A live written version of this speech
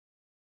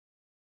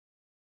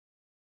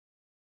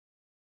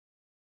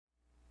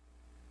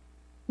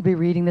We'll be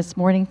reading this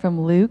morning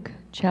from Luke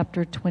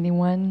chapter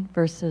 21,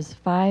 verses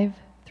 5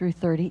 through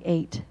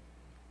 38.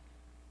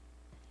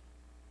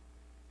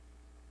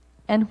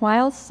 And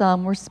while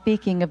some were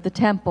speaking of the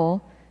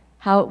temple,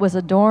 how it was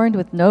adorned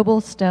with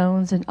noble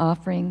stones and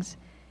offerings,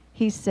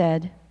 he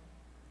said,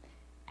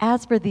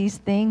 "As for these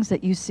things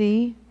that you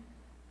see,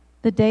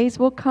 the days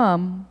will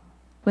come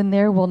when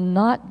there will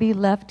not be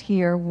left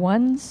here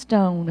one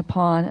stone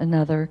upon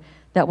another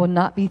that will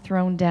not be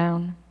thrown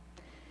down."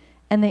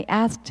 And they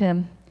asked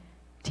him,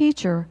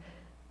 "Teacher,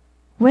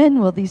 when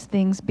will these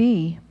things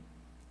be?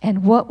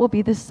 And what will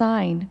be the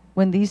sign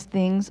when these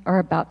things are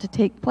about to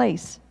take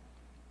place?"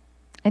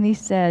 And he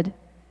said,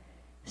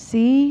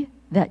 "See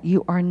that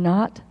you are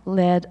not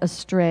led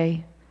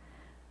astray.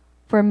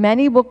 For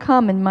many will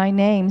come in my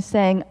name,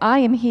 saying, 'I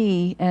am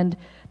he,' and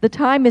 'the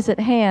time is at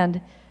hand.'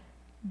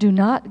 Do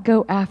not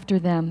go after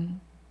them.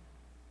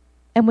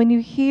 And when you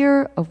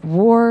hear of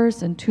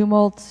wars and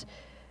tumults,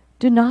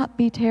 do not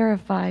be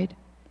terrified.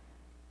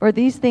 For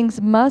these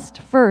things must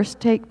first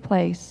take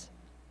place,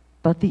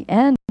 but the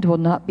end will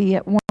not be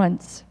at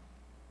once."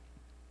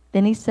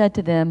 Then he said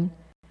to them,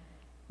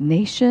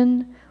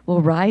 "Nation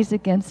will rise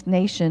against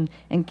nation,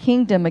 and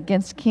kingdom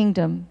against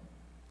kingdom.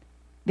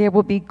 There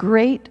will be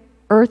great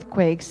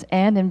earthquakes,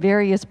 and in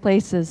various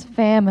places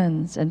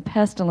famines and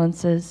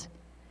pestilences.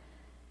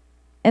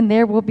 And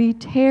there will be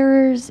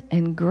terrors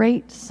and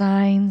great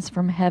signs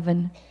from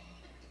heaven.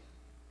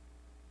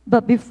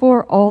 But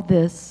before all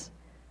this,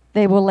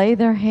 they will lay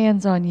their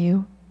hands on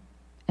you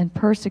and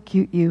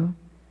persecute you,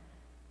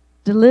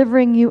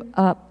 delivering you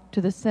up to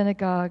the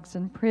synagogues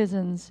and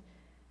prisons,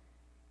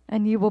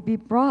 and you will be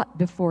brought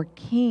before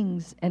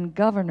kings and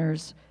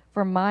governors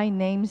for my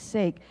name's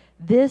sake.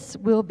 This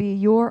will be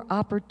your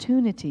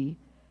opportunity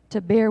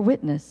to bear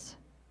witness.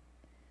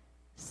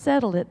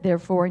 Settle it,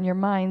 therefore, in your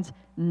minds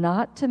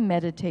not to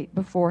meditate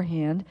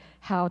beforehand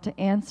how to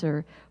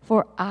answer,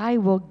 for I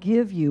will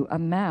give you a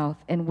mouth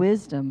and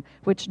wisdom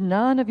which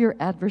none of your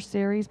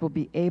adversaries will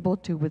be able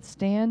to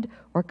withstand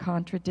or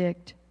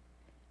contradict.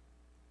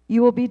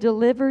 You will be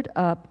delivered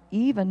up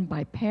even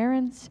by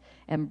parents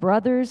and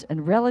brothers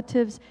and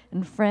relatives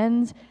and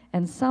friends,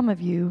 and some of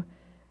you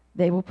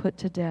they will put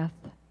to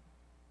death.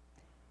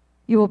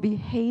 You will be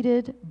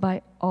hated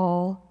by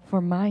all for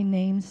my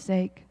name's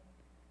sake,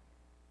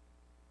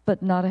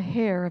 but not a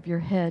hair of your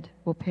head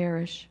will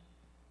perish.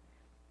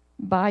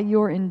 By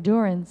your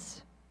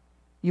endurance,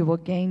 you will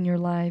gain your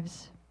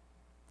lives.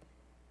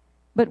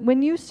 But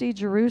when you see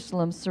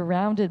Jerusalem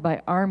surrounded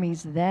by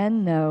armies,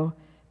 then know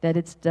that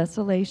its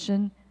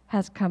desolation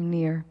has come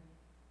near.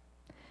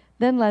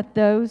 Then let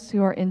those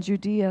who are in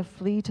Judea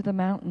flee to the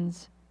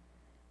mountains,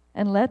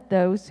 and let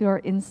those who are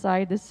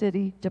inside the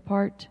city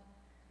depart,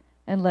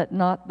 and let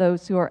not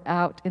those who are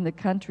out in the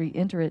country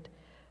enter it.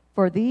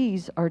 For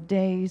these are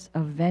days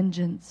of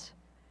vengeance,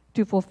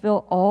 to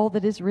fulfill all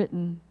that is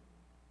written.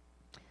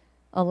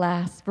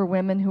 Alas, for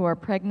women who are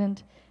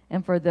pregnant,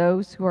 and for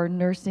those who are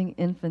nursing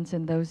infants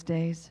in those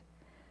days.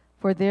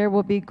 For there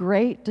will be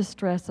great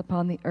distress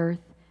upon the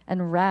earth,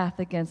 and wrath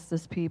against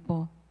this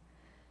people.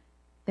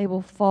 They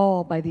will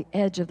fall by the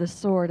edge of the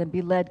sword, and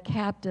be led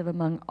captive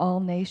among all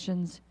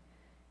nations.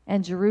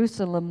 And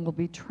Jerusalem will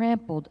be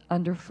trampled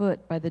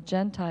underfoot by the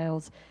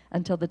Gentiles,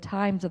 until the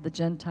times of the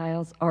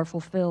Gentiles are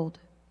fulfilled.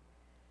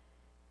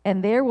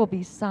 And there will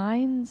be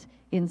signs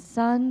in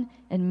sun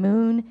and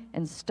moon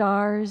and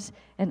stars,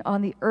 and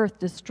on the earth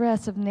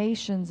distress of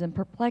nations and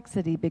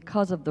perplexity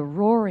because of the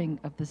roaring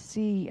of the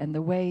sea and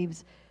the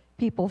waves,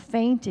 people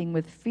fainting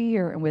with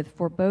fear and with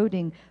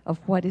foreboding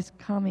of what is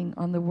coming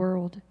on the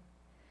world.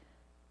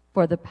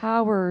 For the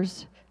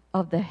powers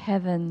of the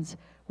heavens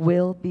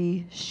will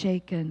be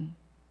shaken.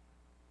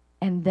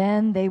 And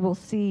then they will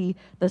see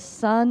the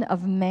Son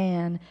of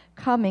Man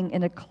coming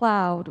in a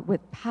cloud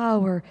with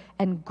power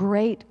and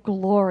great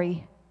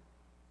glory.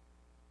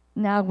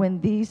 Now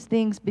when these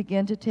things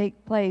begin to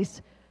take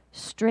place,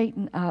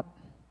 straighten up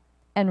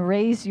and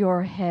raise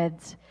your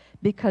heads,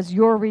 because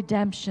your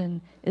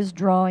redemption is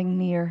drawing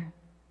near."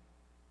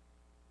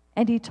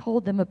 And he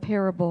told them a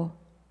parable.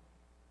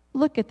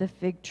 "Look at the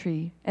fig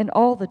tree and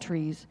all the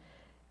trees.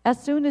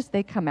 As soon as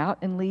they come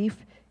out in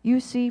leaf, you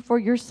see for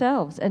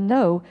yourselves and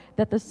know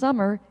that the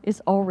summer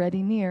is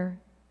already near.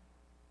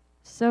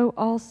 So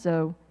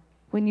also,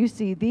 when you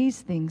see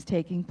these things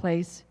taking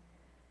place,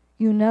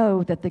 you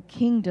know that the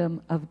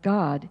kingdom of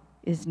God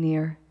is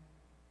near.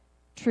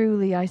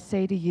 Truly, I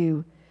say to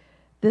you,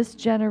 this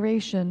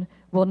generation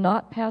will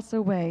not pass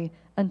away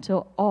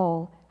until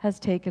all has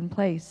taken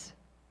place.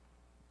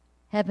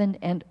 Heaven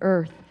and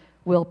earth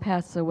will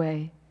pass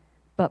away,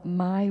 but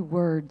my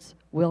words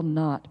will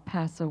not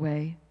pass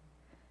away.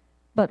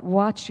 But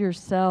watch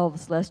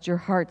yourselves, lest your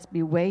hearts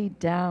be weighed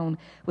down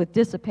with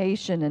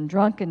dissipation and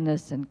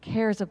drunkenness and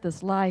cares of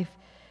this life,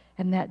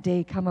 and that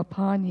day come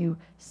upon you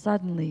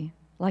suddenly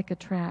like a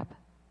trap.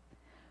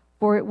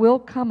 For it will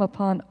come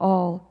upon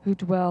all who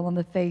dwell on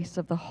the face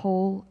of the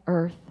whole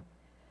earth.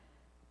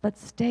 But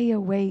stay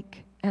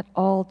awake at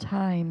all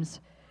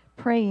times,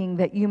 praying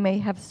that you may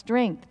have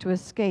strength to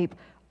escape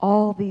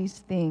all these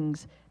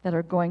things that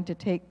are going to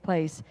take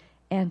place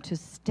and to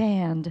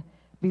stand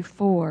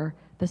before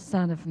the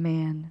Son of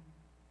Man.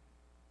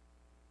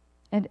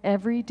 And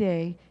every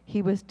day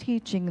he was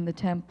teaching in the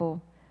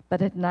temple,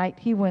 but at night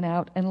he went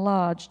out and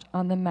lodged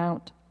on the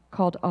mount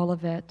called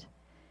Olivet.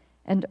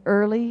 And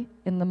early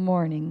in the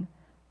morning,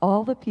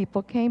 all the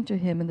people came to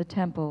him in the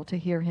temple to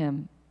hear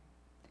him.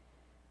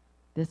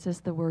 This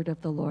is the word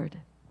of the Lord.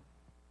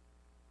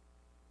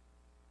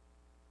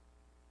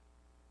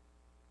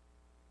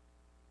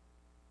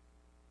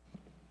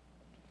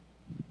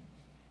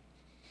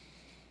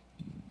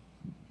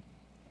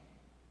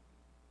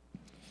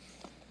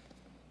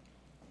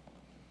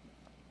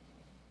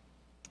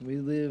 We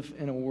live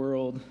in a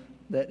world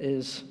that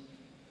is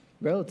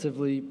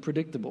relatively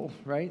predictable,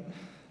 right?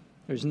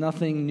 There's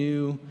nothing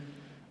new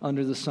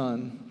under the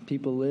sun.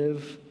 People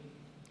live,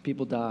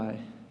 people die.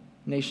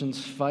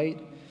 Nations fight,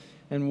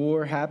 and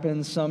war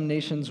happens. Some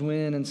nations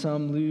win and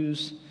some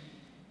lose.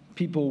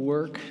 People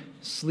work,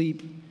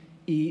 sleep,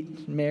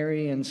 eat,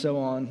 marry, and so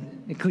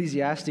on.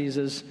 Ecclesiastes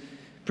is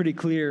pretty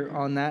clear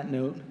on that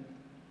note.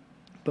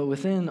 But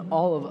within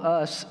all of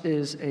us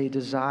is a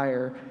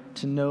desire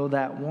to know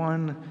that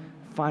one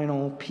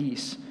final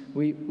piece.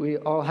 We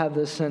all have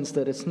this sense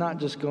that it's not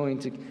just going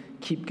to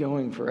keep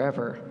going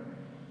forever.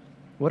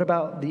 What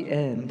about the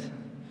end?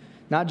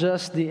 Not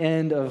just the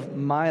end of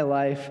my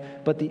life,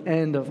 but the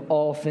end of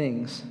all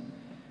things.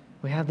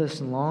 We have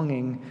this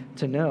longing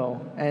to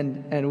know.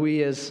 And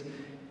we as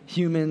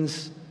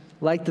humans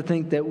like to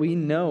think that we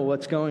know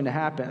what's going to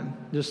happen.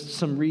 Just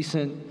some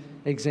recent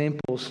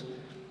examples.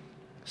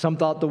 Some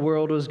thought the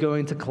world was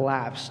going to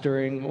collapse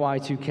during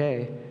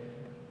Y2K.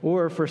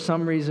 Or for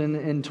some reason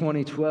in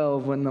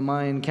 2012 when the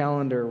Mayan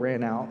calendar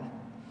ran out.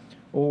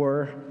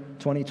 Or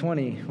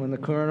 2020 when the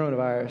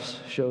coronavirus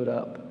showed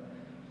up.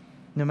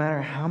 No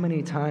matter how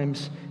many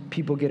times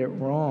people get it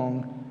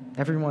wrong,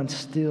 everyone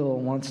still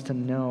wants to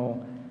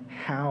know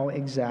how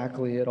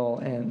exactly it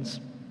all ends.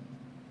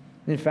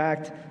 In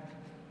fact,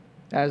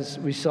 as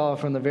we saw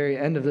from the very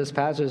end of this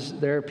passage,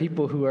 there are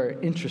people who are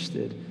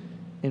interested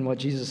in what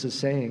Jesus is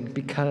saying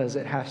because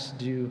it has to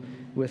do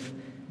with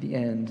the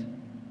end.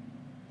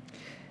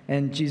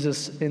 And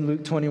Jesus in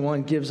Luke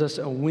 21 gives us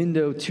a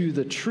window to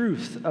the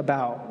truth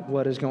about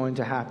what is going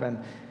to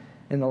happen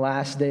in the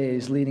last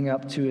days leading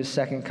up to his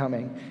second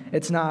coming.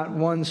 It's not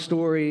one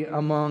story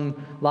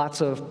among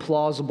lots of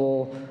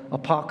plausible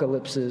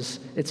apocalypses.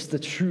 It's the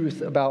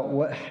truth about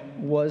what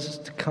was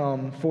to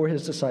come for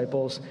his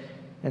disciples,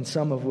 and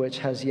some of which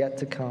has yet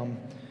to come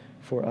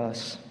for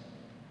us.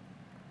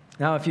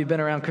 Now, if you've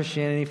been around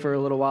Christianity for a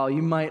little while,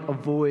 you might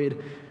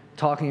avoid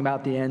talking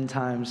about the end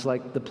times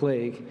like the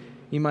plague.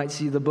 You might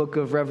see the book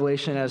of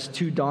Revelation as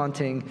too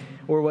daunting,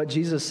 or what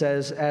Jesus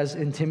says as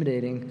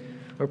intimidating,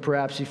 or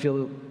perhaps you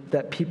feel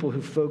that people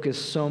who focus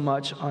so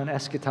much on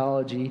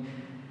eschatology,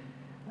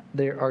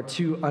 they are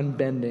too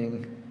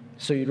unbending,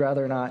 so you'd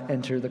rather not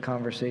enter the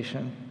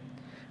conversation.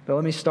 But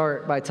let me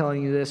start by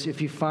telling you this. If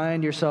you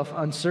find yourself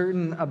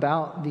uncertain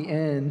about the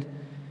end,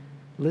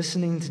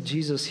 listening to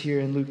Jesus here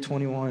in Luke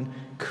 21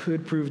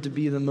 could prove to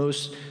be the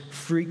most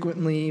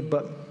frequently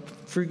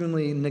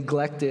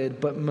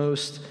neglected, but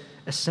most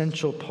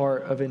essential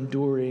part of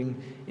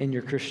enduring in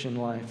your Christian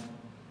life.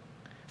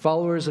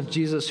 Followers of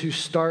Jesus who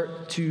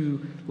start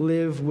to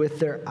live with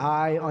their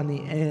eye on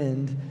the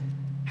end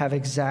have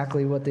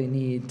exactly what they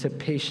need to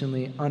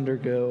patiently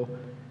undergo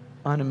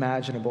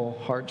unimaginable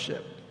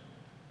hardship.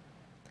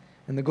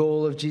 And the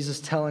goal of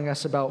Jesus telling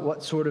us about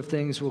what sort of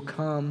things will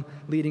come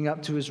leading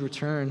up to his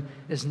return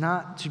is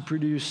not to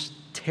produce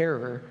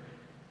terror,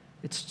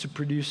 it's to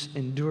produce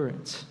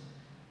endurance.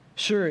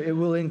 Sure, it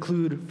will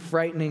include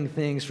frightening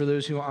things for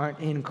those who aren't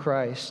in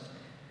Christ.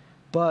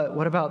 But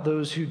what about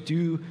those who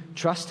do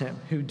trust him,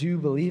 who do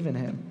believe in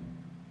him?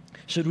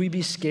 Should we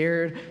be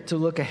scared to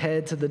look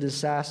ahead to the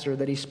disaster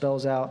that he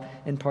spells out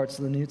in parts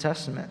of the New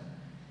Testament?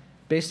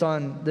 Based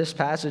on this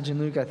passage in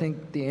Luke, I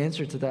think the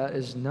answer to that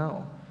is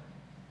no.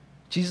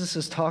 Jesus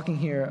is talking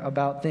here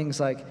about things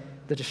like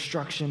the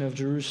destruction of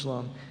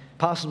Jerusalem,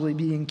 possibly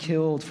being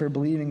killed for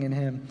believing in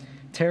him,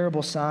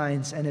 terrible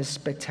signs, and his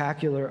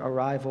spectacular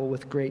arrival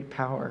with great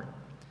power.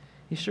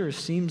 He sure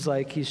seems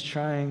like he's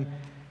trying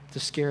to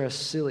scare us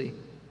silly.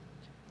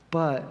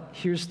 But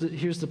here's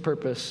the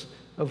purpose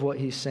of what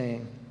he's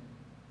saying.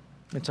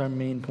 It's our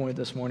main point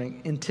this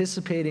morning.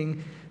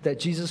 Anticipating that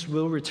Jesus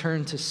will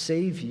return to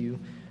save you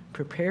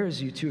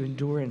prepares you to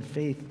endure in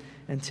faith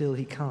until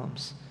he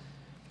comes.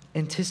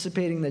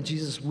 Anticipating that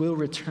Jesus will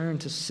return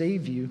to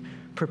save you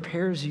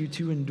prepares you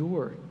to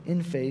endure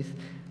in faith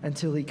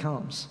until he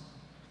comes.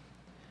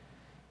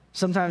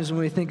 Sometimes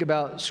when we think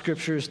about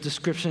Scripture's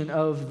description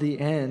of the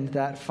end,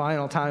 that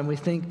final time, we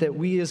think that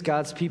we as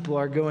God's people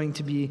are going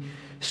to be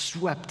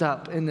swept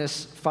up in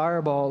this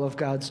fireball of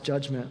God's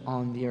judgment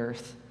on the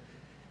earth,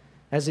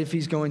 as if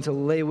he's going to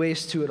lay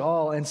waste to it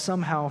all and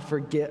somehow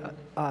forget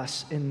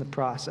us in the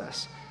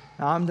process.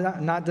 Now, I'm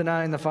not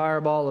denying the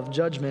fireball of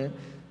judgment.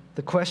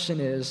 The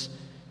question is,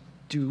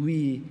 do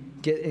we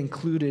get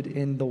included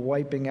in the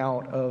wiping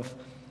out of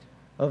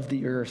of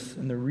the earth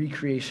and the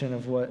recreation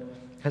of what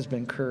has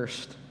been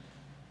cursed.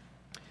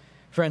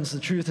 Friends, the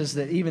truth is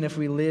that even if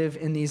we live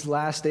in these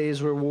last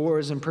days where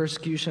wars and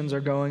persecutions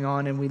are going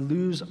on and we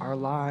lose our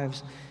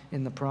lives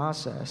in the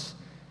process,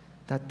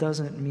 that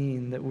doesn't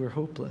mean that we're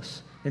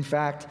hopeless. In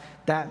fact,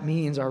 that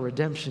means our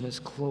redemption is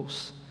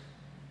close.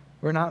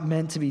 We're not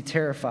meant to be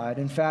terrified.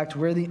 In fact,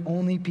 we're the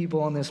only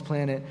people on this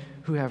planet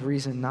who have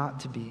reason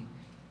not to be.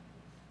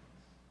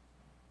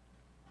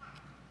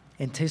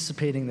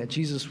 Anticipating that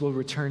Jesus will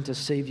return to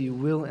save you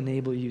will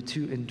enable you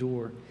to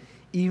endure,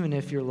 even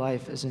if your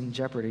life is in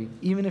jeopardy,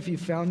 even if you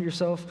found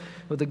yourself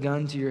with a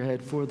gun to your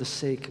head for the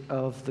sake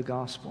of the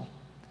gospel.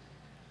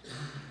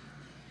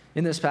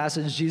 In this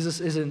passage,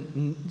 Jesus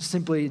isn't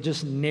simply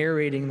just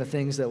narrating the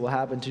things that will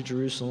happen to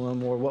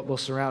Jerusalem or what will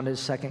surround his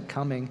second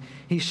coming.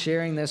 He's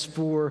sharing this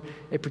for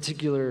a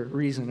particular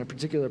reason, a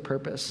particular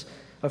purpose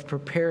of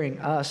preparing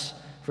us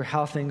for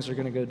how things are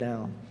going to go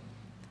down.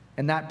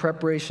 And that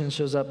preparation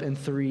shows up in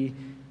 3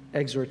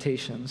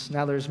 exhortations.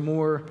 Now, there's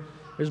more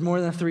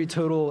than 3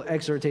 total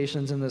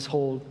exhortations in this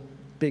whole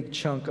big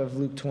chunk of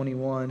Luke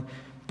 21,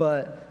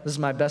 but this is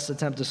my best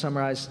attempt to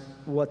summarize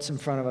what's in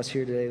front of us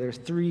here today. There's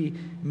 3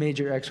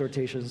 major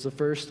exhortations. The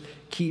first,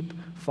 keep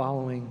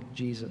following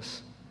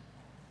Jesus.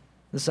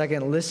 The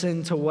second,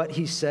 listen to what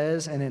he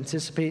says and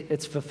anticipate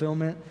its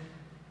fulfillment.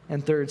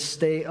 And third,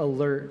 stay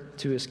alert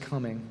to his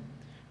coming.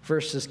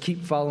 First is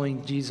keep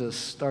following Jesus,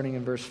 starting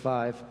in verse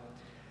 5.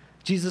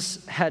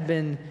 Jesus had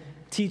been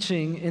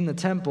teaching in the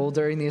temple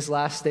during these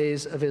last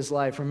days of his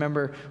life.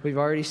 Remember, we've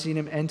already seen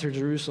him enter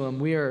Jerusalem.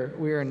 We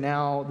are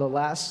now, the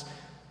last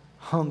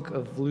hunk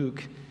of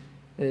Luke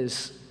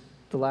is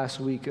the last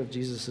week of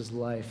Jesus'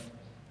 life.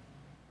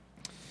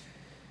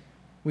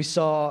 We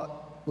saw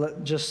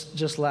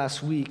just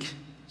last week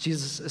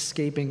Jesus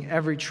escaping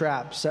every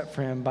trap set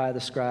for him by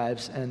the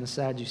scribes and the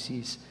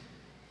Sadducees.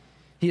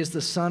 He is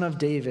the Son of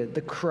David,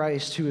 the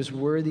Christ, who is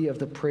worthy of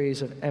the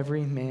praise of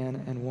every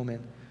man and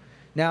woman.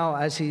 Now,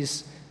 as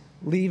he's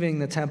leaving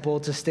the temple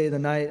to stay the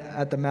night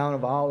at the Mount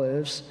of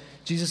Olives,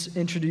 Jesus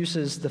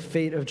introduces the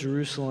fate of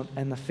Jerusalem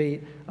and the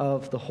fate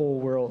of the whole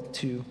world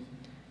too.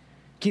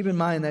 Keep in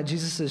mind that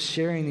Jesus is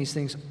sharing these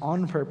things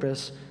on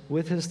purpose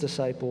with his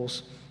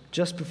disciples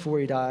just before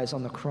he dies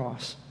on the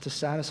cross to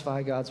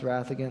satisfy God's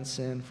wrath against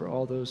sin for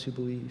all those who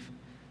believe.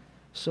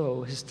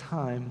 So his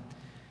time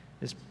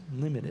is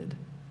limited.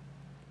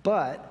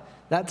 But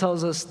that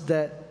tells us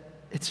that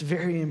it's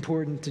very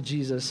important to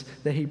Jesus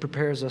that he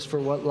prepares us for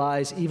what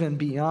lies even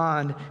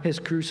beyond his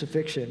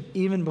crucifixion,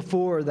 even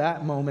before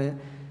that moment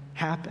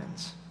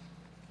happens.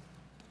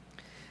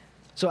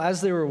 So as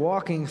they were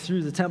walking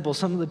through the temple,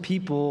 some of the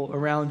people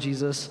around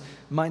Jesus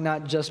might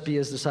not just be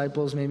his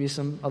disciples, maybe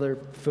some other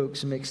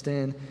folks mixed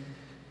in.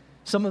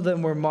 Some of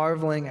them were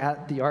marveling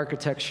at the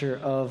architecture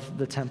of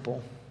the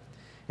temple.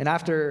 And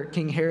after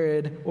King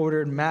Herod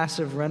ordered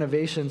massive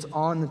renovations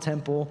on the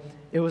temple,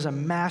 it was a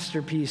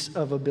masterpiece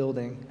of a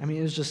building. I mean,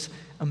 it was just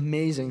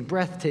amazing,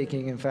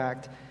 breathtaking, in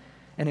fact.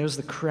 And it was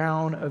the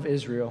crown of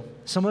Israel.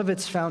 Some of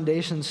its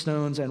foundation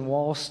stones and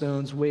wall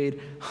stones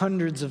weighed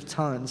hundreds of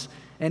tons,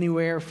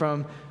 anywhere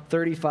from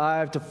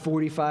 35 to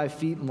 45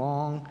 feet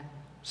long,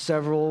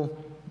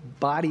 several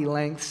body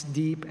lengths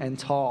deep and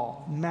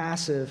tall,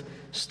 massive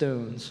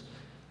stones.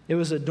 It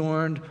was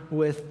adorned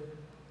with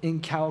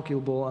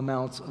incalculable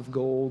amounts of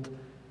gold,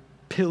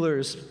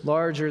 pillars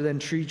larger than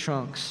tree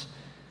trunks,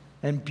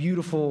 and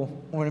beautiful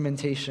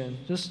ornamentation.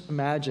 Just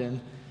imagine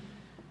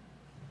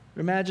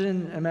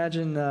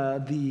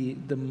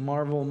the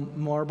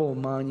marble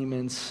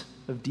monuments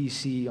of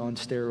D.C. on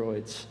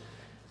steroids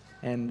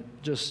and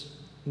just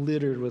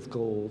littered with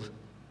gold.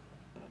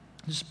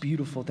 Just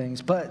beautiful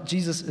things. But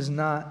Jesus is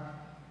not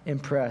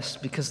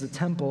impressed because the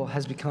temple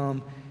has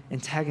become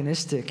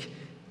antagonistic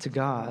to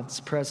God's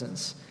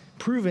presence,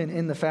 proven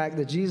in the fact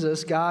that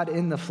Jesus, God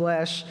in the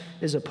flesh,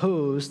 is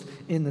opposed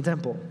in the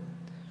temple.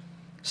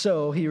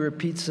 So he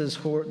repeats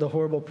the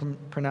horrible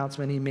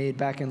pronouncement he made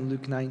back in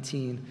Luke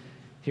 19,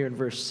 here in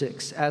verse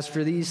 6. As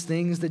for these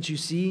things that you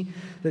see,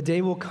 the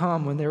day will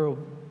come when there will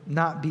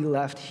not be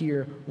left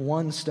here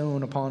one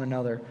stone upon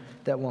another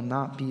that will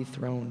not be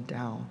thrown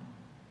down.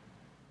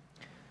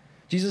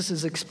 Jesus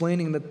is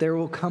explaining that there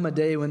will come a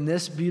day when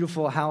this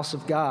beautiful house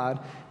of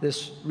God,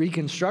 this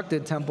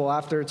reconstructed temple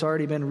after it's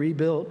already been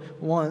rebuilt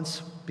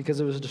once because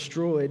it was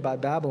destroyed by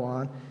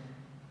Babylon,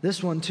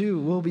 this one too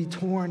will be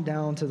torn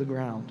down to the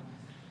ground.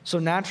 So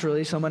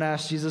naturally, someone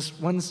asked Jesus,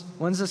 when's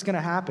this going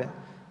to happen?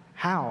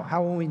 How?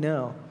 How will we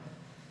know?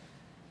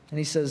 And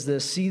he says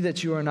this, see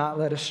that you are not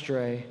led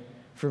astray,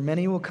 for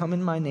many will come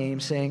in my name,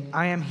 saying,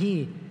 I am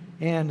he,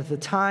 and the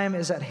time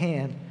is at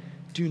hand.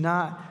 Do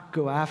not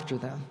go after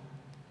them.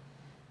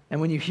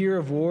 And when you hear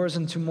of wars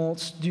and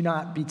tumults, do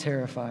not be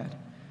terrified,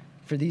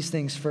 for these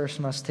things first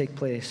must take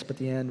place, but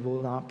the end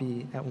will not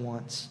be at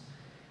once.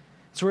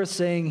 It's worth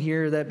saying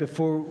here that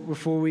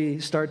before we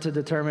start to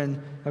determine,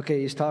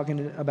 okay, he's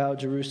talking about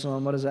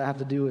Jerusalem, what does that have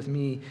to do with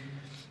me?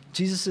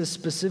 Jesus is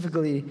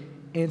specifically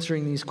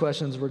answering these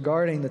questions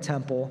regarding the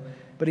temple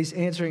but he's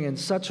answering in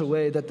such a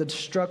way that the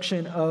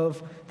destruction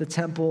of the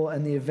temple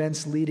and the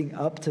events leading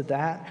up to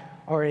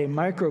that are a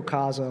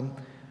microcosm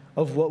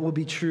of what will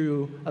be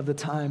true of the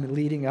time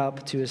leading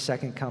up to his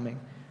second coming.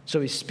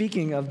 So he's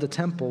speaking of the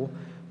temple,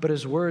 but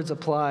his words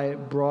apply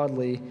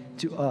broadly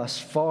to us,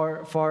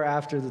 far, far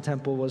after the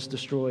temple was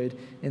destroyed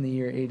in the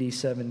year AD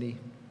 70.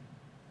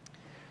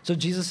 So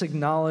Jesus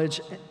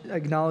acknowledges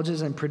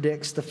and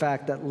predicts the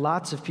fact that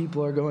lots of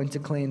people are going to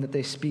claim that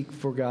they speak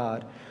for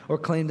God or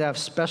claim to have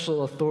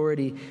special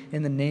authority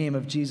in the name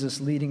of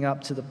Jesus leading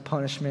up to the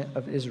punishment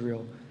of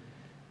Israel.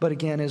 But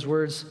again, his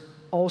words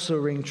also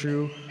ring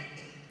true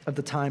of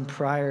the time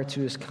prior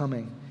to his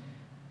coming.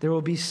 There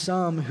will be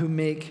some who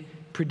make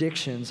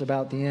predictions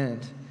about the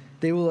end.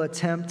 They will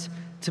attempt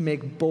to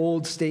make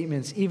bold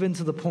statements, even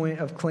to the point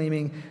of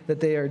claiming that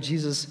they are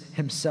Jesus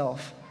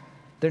himself.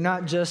 They're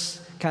not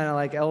just kind of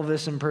like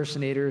Elvis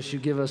impersonators who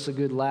give us a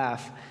good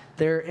laugh.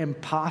 They're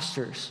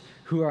imposters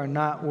who are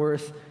not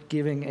worth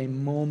giving a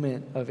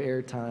moment of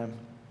airtime.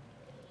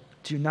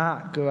 Do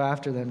not go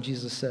after them,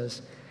 Jesus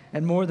says.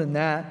 And more than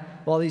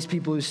that, all these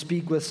people who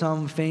speak with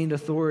some feigned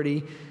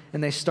authority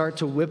and they start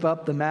to whip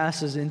up the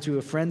masses into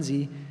a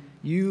frenzy,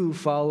 you,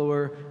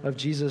 follower of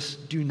Jesus,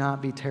 do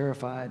not be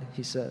terrified,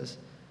 he says.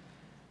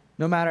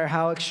 No matter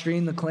how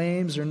extreme the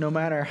claims or no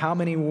matter how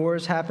many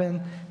wars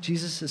happen,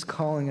 Jesus is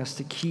calling us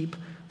to keep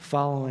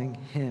following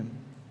him.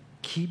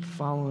 Keep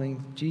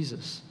following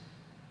Jesus.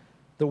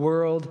 The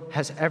world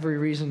has every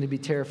reason to be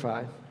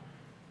terrified,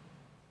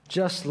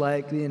 just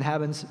like the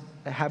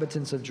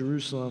inhabitants of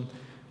Jerusalem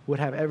would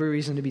have every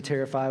reason to be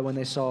terrified when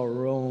they saw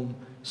Rome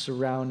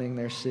surrounding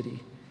their city,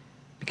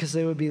 because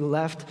they would be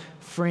left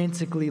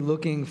frantically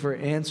looking for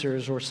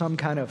answers or some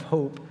kind of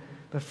hope.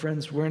 But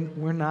friends, we're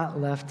not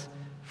left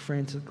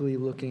frantically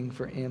looking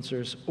for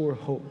answers or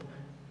hope.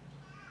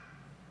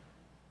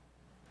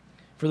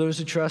 For those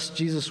who trust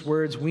Jesus'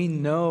 words, we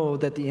know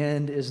that the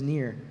end is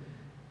near.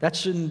 That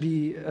shouldn't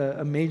be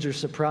a major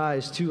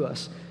surprise to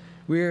us.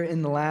 We're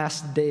in the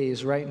last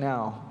days right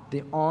now,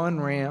 the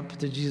on-ramp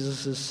to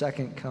Jesus'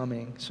 second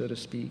coming, so to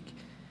speak.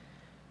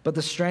 But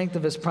the strength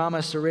of his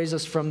promise to raise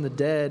us from the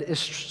dead is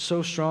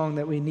so strong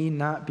that we need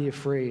not be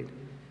afraid.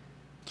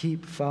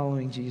 Keep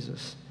following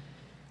Jesus.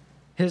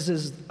 His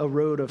is a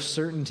road of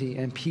certainty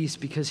and peace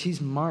because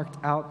he's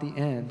marked out the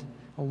end,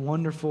 a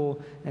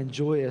wonderful and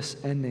joyous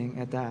ending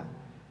at that.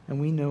 And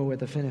we know where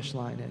the finish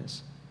line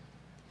is.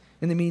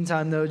 In the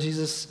meantime, though,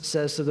 Jesus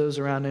says to those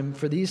around him,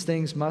 "For these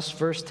things must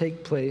first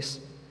take place,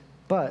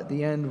 but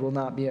the end will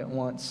not be at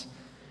once."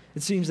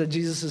 It seems that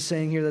Jesus is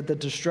saying here that the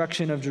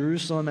destruction of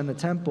Jerusalem and the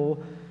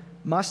temple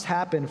must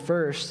happen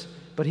first,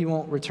 but he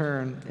won't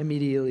return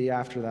immediately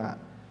after that.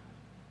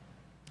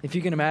 If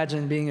you can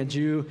imagine being a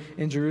Jew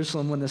in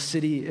Jerusalem when the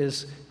city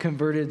is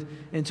converted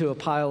into a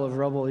pile of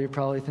rubble, you're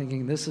probably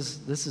thinking, this is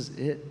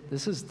it.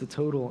 This is the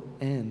total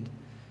end.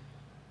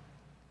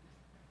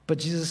 But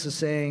Jesus is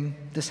saying,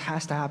 this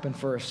has to happen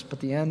first, but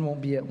the end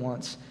won't be at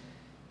once.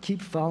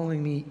 Keep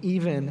following me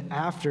even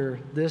after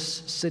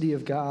this city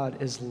of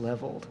God is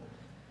leveled.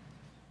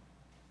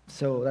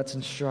 So that's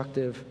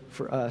instructive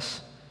for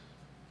us.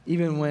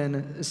 Even when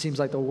it seems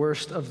like the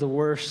worst of the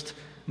worst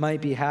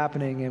might be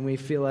happening and we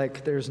feel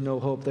like there's no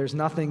hope, there's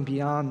nothing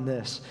beyond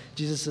this,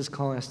 Jesus is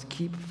calling us to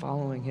keep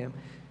following him.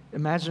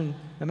 Imagine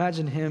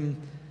him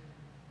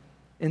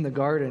in the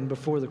garden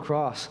before the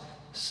cross.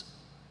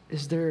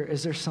 Is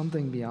there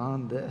something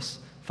beyond this?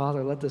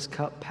 Father, let this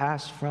cup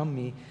pass from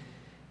me.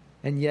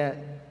 And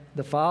yet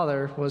the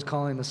Father was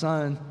calling the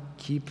Son,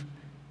 keep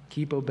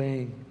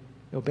obeying.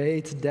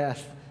 Obey to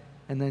death,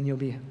 and then you'll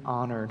be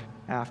honored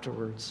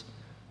afterwards.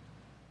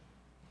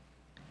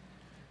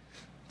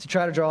 To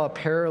try to draw a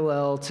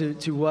parallel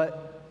to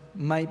what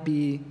might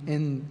be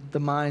in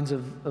the minds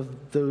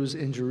of those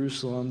in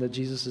Jerusalem that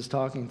Jesus is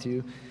talking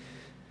to,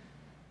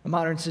 a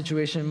modern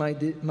situation might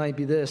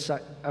be this.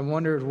 I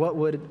wondered what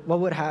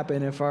would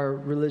happen if our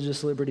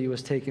religious liberty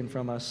was taken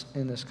from us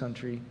in this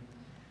country.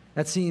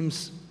 That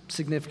seems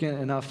significant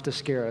enough to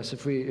scare us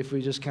if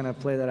we just kind of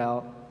play that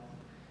out,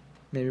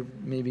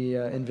 maybe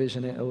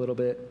envision it a little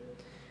bit.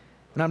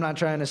 And I'm not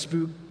trying to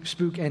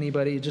spook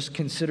anybody, just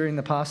considering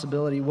the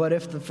possibility. What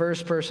if the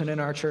first person in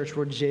our church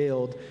were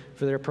jailed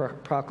for their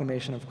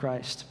proclamation of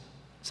Christ?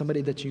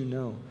 Somebody that you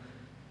know.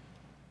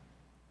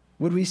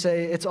 Would we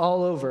say it's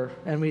all over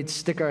and we'd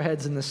stick our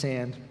heads in the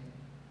sand?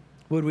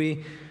 Would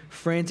we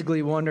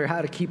frantically wonder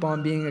how to keep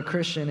on being a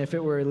Christian if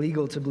it were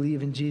illegal to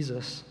believe in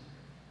Jesus?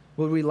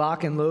 Would we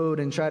lock and load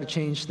and try to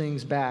change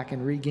things back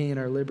and regain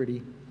our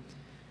liberty?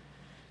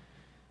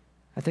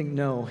 I think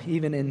no.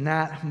 Even in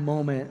that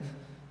moment,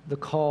 the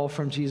call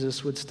from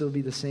Jesus would still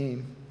be the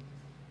same.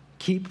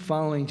 Keep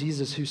following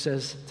Jesus, who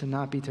says to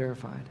not be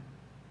terrified.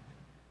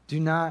 Do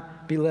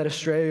not be led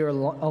astray or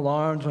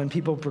alarmed when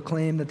people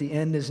proclaim that the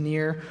end is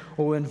near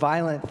or when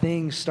violent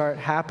things start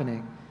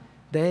happening.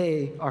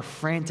 They are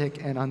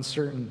frantic and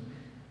uncertain.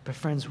 But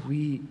friends,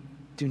 we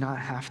do not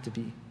have to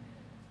be.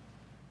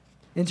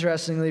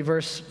 Interestingly,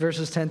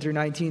 verses 10 through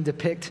 19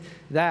 depict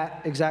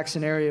that exact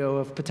scenario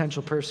of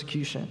potential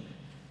persecution.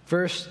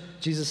 First,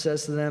 Jesus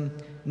says to them,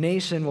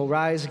 nation will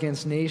rise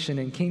against nation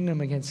and kingdom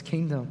against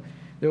kingdom.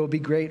 There will be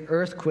great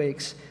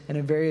earthquakes, and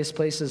in various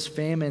places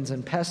famines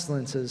and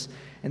pestilences,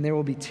 and there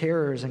will be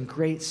terrors and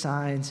great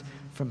signs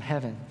from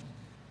heaven.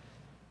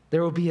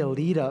 There will be a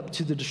lead up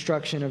to the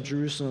destruction of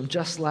Jerusalem,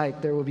 just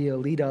like there will be a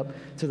lead up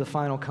to the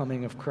final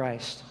coming of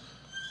Christ.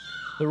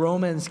 The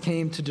Romans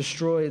came to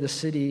destroy the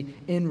city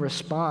in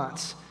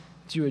response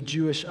to a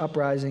Jewish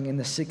uprising in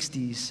the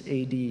 60s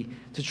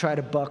AD to try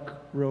to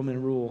buck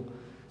Roman rule.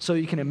 So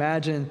you can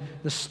imagine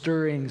the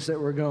stirrings that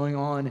were going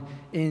on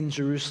in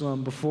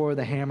Jerusalem before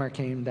the hammer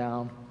came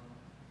down.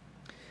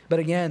 But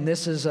again,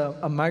 this is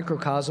a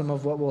microcosm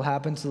of what will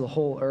happen to the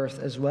whole earth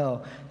as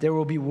well. There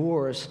will be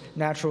wars,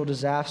 natural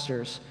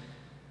disasters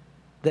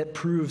that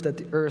prove that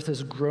the earth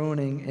is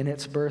groaning in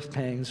its birth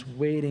pangs,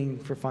 waiting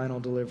for final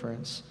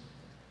deliverance.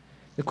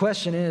 The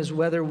question is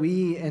whether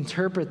we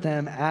interpret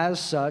them as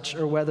such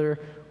or whether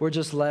we're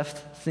just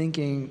left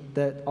thinking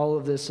that all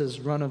of this is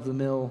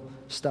run-of-the-mill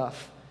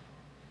stuff.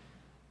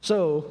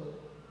 So,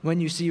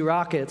 when you see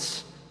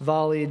rockets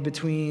volleyed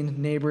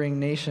between neighboring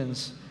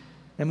nations,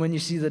 and when you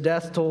see the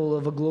death toll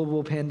of a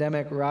global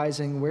pandemic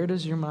rising, where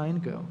does your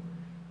mind go?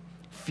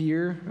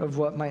 Fear of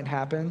what might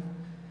happen?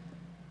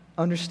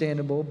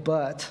 Understandable,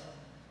 but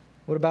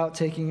what about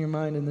taking your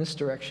mind in this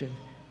direction?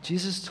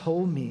 Jesus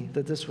told me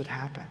that this would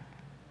happen.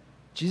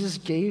 Jesus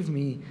gave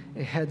me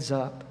a heads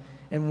up.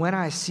 And when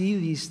I see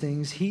these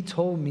things, he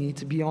told me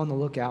to be on the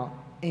lookout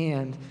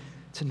and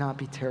to not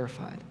be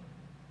terrified.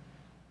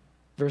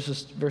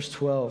 Verse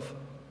 12.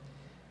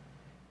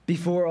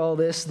 Before all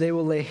this, they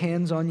will lay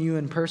hands on you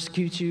and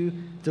persecute you,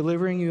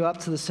 delivering you up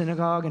to the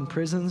synagogue and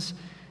prisons,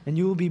 and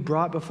you will be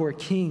brought before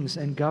kings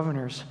and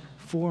governors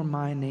for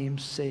my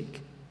name's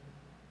sake.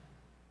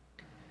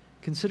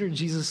 Consider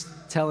Jesus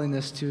telling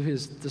this to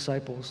his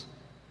disciples.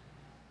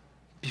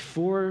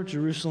 Before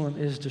Jerusalem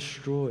is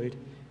destroyed,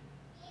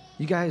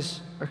 you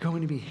guys are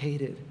going to be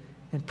hated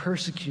and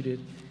persecuted,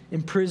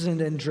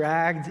 imprisoned and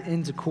dragged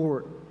into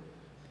court.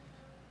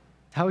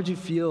 How would you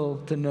feel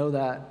to know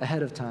that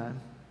ahead of time?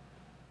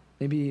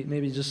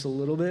 Maybe just a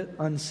little bit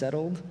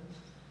unsettled.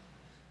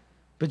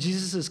 But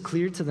Jesus is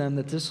clear to them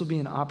that this will be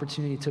an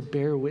opportunity to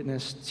bear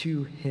witness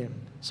to him.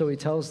 So he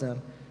tells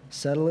them,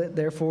 settle it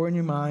therefore in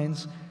your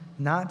minds,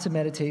 not to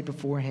meditate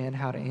beforehand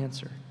how to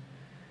answer.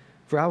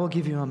 For I will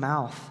give you a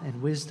mouth and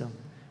wisdom,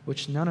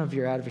 which none of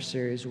your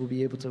adversaries will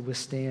be able to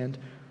withstand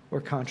or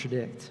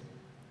contradict.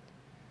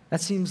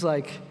 That seems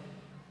like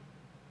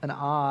an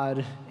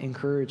odd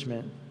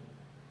encouragement.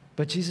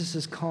 But Jesus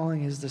is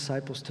calling his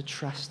disciples to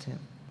trust him.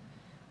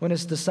 When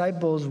his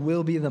disciples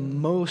will be the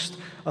most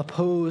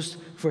opposed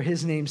for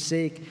his name's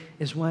sake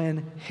is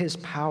when his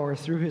power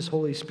through his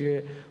Holy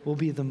Spirit will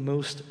be the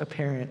most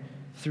apparent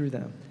through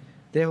them.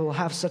 They will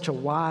have such a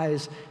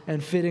wise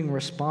and fitting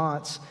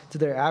response to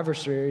their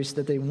adversaries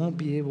that they won't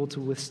be able to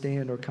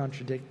withstand or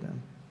contradict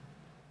them.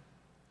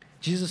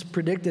 Jesus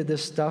predicted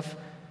this stuff,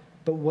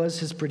 but was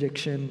his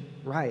prediction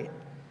right?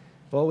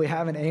 Well, we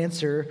have an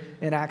answer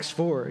in Acts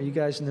 4. You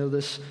guys know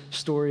this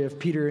story of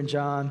Peter and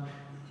John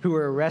who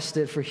were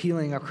arrested for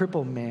healing a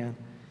crippled man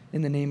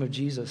in the name of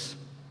Jesus.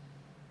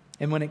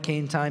 And when it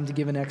came time to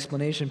give an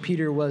explanation,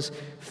 Peter was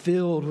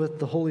filled with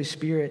the Holy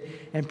Spirit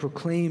and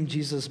proclaimed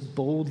Jesus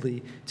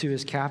boldly to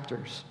his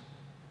captors.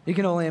 You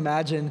can only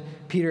imagine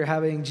Peter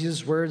having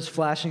Jesus' words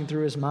flashing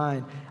through his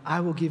mind. I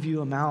will give you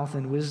a mouth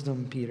and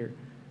wisdom, Peter.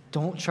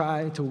 Don't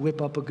try to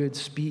whip up a good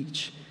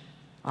speech.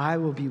 I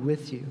will be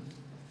with you.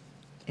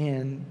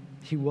 And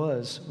he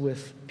was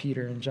with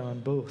Peter and John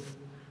both.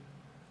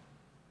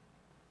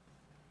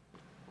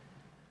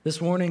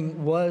 This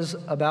warning was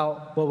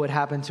about what would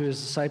happen to his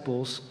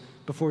disciples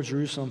before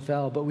Jerusalem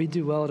fell, but we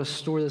do well to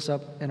store this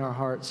up in our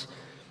hearts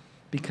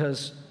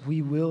because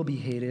we will be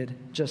hated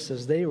just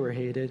as they were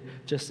hated,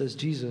 just as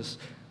Jesus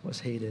was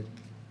hated.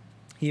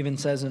 He even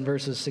says in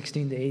verses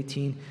 16 to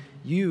 18,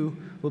 you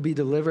will be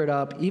delivered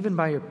up even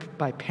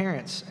by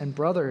parents and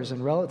brothers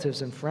and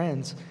relatives and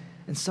friends,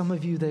 and some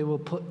of you they will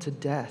put to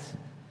death.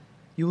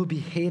 You will be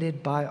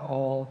hated by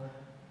all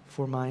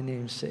for my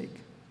name's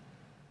sake.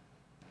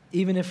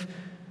 Even if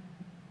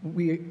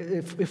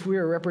we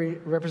are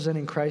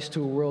representing Christ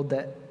to a world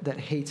that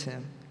hates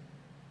him,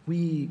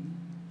 we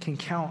can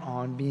count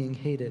on being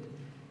hated.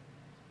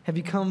 Have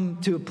you come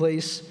to a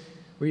place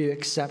where you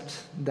accept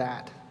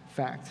that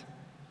fact?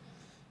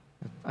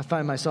 I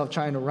find myself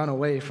trying to run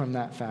away from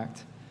that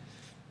fact.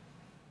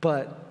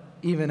 But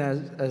even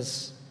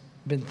as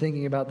been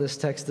thinking about this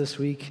text this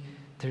week,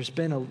 there's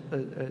been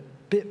a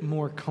bit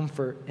more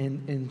comfort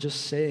in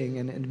just saying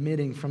and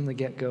admitting from the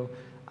get-go,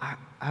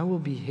 I will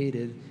be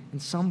hated in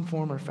some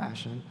form or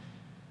fashion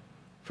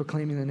for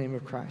claiming the name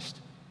of Christ.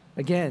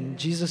 Again,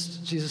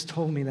 Jesus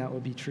told me that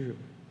would be true.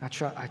 I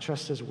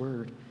trust his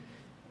word.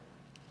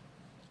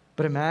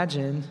 But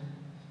imagine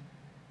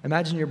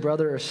your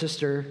brother or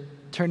sister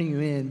turning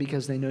you in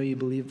because they know you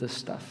believe this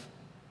stuff.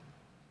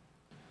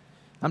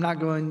 I'm not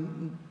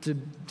going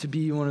to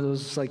be one of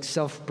those like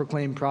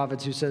self-proclaimed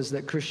prophets who says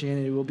that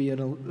Christianity will be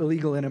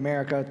illegal in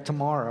America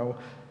tomorrow,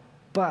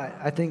 but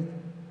I think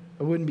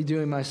I wouldn't be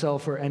doing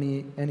myself or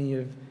any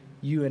of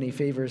you any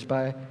favors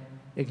by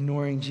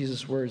ignoring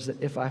Jesus' words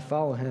that if I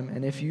follow him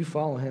and if you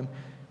follow him,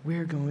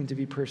 we're going to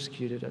be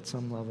persecuted at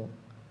some level.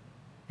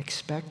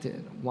 Expect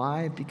it.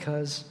 Why?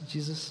 Because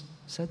Jesus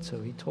said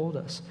so. He told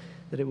us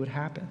that it would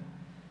happen.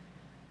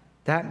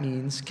 That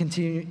means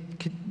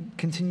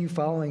continue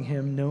following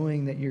him,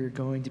 knowing that you're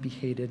going to be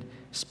hated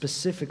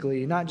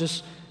specifically, not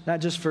just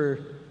for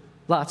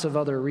lots of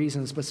other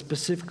reasons, but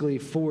specifically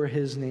for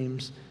his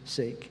name's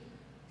sake.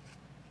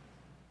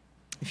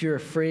 If you're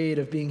afraid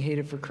of being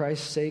hated for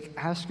Christ's sake,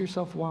 ask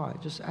yourself why.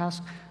 Just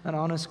ask an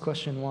honest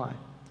question, why?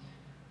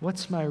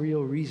 What's my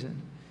real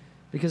reason?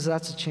 Because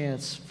that's a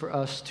chance for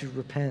us to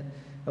repent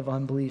of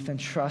unbelief and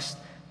trust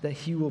that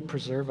he will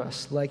preserve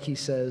us, like he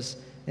says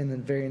in the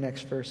very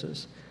next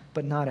verses.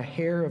 But not a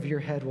hair of your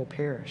head will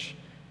perish.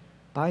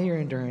 By your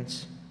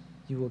endurance,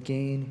 you will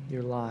gain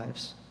your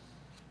lives.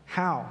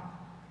 How?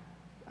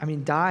 I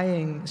mean,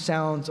 dying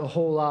sounds a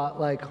whole lot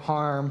like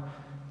harm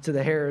to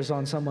the hairs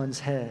on someone's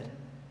head.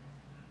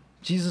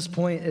 Jesus'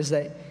 point is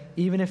that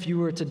even if you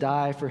were to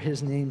die for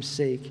his name's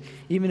sake,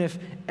 even if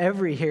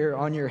every hair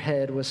on your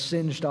head was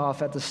singed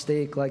off at the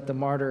stake like the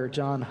martyr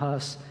John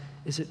Huss,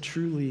 is it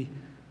truly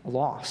a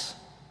loss?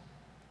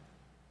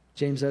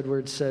 James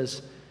Edwards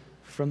says,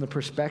 from the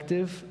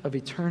perspective of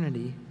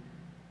eternity,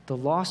 the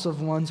loss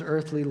of one's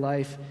earthly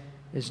life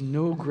is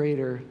no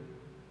greater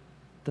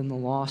than the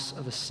loss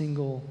of a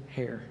single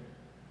hair.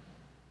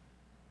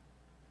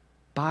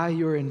 By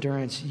your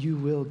endurance, you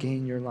will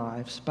gain your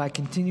lives. By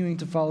continuing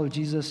to follow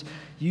Jesus,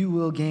 you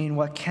will gain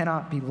what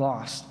cannot be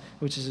lost,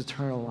 which is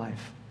eternal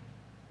life.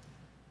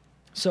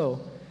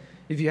 So,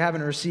 if you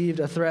haven't received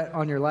a threat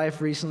on your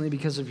life recently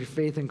because of your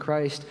faith in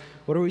Christ,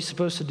 what are we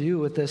supposed to do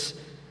with this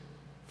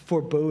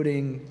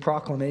foreboding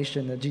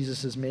proclamation that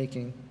Jesus is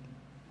making?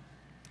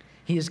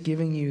 He is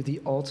giving you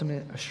the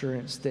ultimate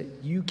assurance that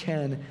you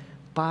can,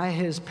 by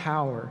his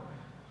power,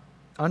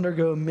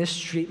 undergo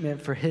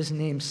mistreatment for his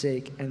name's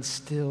sake and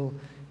still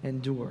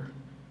endure.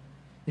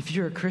 If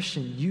you're a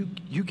Christian,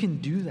 you can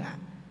do that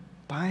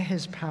by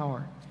his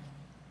power.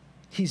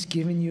 He's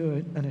given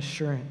you an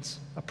assurance,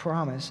 a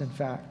promise, in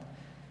fact.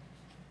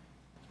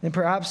 And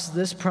perhaps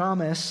this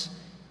promise,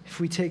 if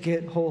we take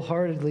it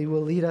wholeheartedly,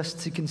 will lead us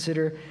to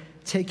consider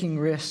taking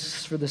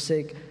risks for the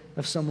sake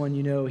of someone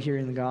you know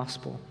hearing the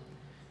gospel.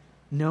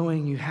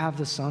 Knowing you have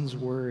the Son's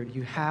word,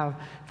 you have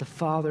the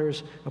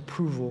Father's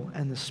approval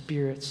and the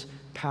Spirit's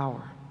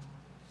power.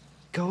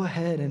 Go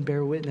ahead and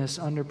bear witness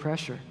under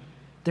pressure.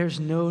 There's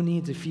no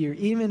need to fear.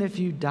 Even if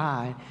you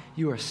die,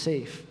 you are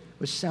safe,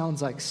 which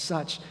sounds like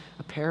such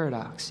a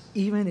paradox.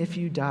 Even if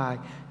you die,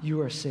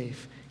 you are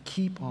safe.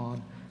 Keep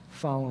on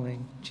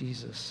following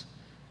Jesus.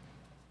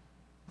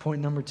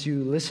 Point number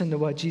 2, listen to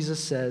what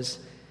Jesus says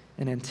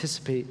and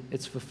anticipate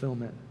its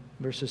fulfillment.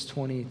 Verses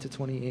 20 to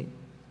 28.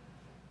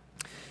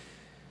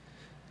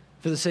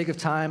 For the sake of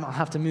time, I'll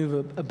have to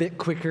move a bit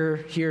quicker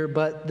here,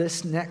 but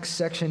this next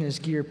section is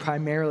geared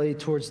primarily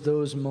towards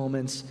those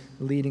moments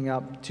leading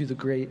up to the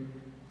great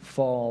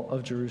fall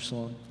of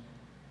Jerusalem.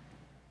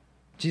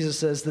 Jesus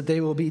says that they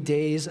will be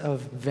days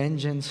of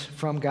vengeance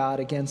from God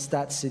against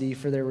that city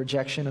for their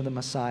rejection of the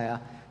Messiah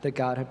that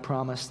God had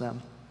promised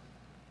them.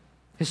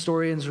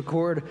 Historians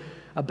record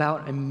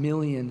about 1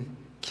 million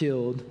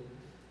killed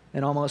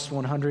and almost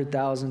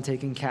 100,000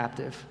 taken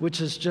captive,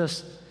 which is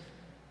just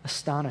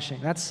astonishing.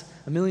 That's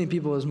 1 million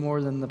people is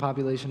more than the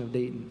population of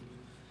Dayton.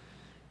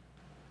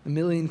 1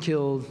 million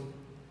killed,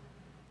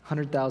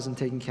 100,000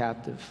 taken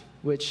captive,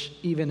 which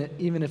even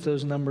if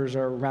those numbers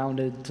are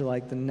rounded to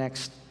like the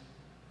next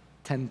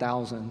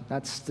 10,000,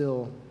 that's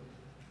still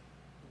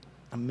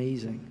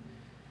amazing.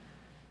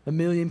 1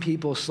 million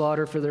people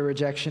slaughtered for their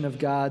rejection of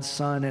God's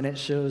Son, and it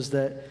shows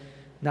that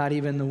not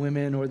even the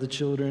women or the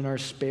children are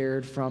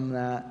spared from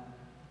that.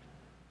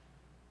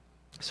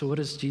 So what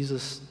does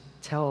Jesus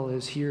tell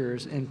his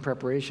hearers in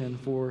preparation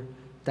for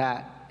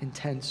that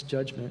intense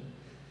judgment?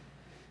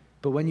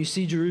 But when you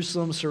see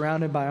Jerusalem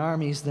surrounded by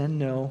armies, then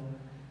know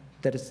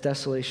that its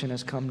desolation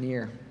has come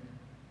near.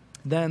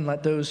 Then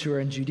let those who are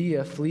in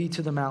Judea flee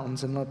to the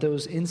mountains, and let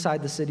those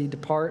inside the city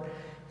depart,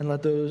 and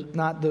let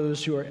not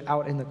those who are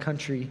out in the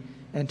country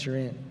enter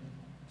in.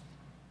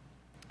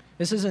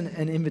 This isn't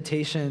an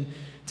invitation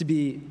to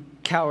be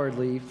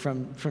cowardly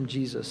from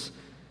Jesus.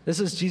 This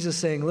is Jesus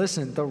saying,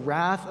 listen, the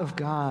wrath of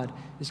God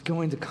is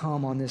going to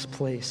come on this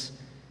place,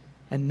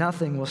 and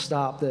nothing will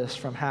stop this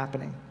from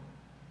happening.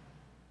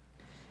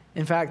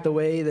 In fact, the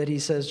way that he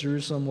says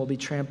Jerusalem will be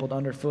trampled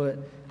underfoot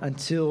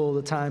until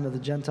the time of the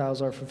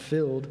Gentiles are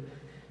fulfilled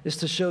is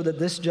to show that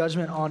this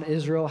judgment on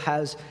Israel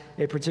has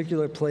a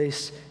particular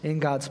place in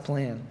God's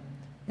plan,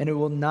 and it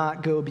will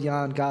not go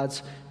beyond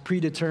God's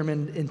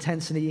predetermined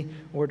intensity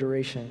or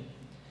duration.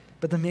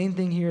 But the main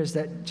thing here is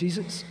that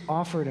Jesus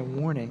offered a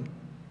warning,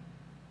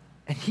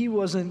 and he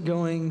wasn't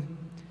going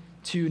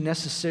to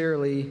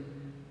necessarily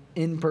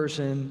in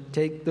person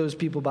take those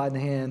people by the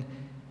hand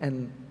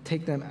and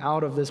take them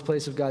out of this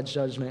place of God's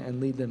judgment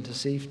and lead them to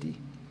safety.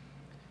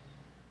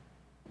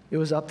 It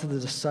was up to the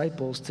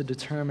disciples to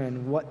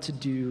determine what to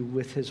do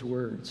with his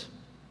words.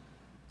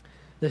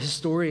 The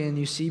historian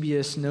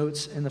Eusebius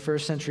notes in the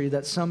first century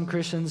that some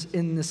Christians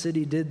in the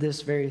city did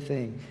this very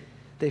thing.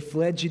 They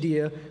fled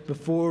Judea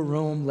before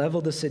Rome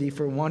leveled the city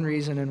for one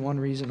reason and one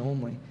reason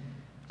only,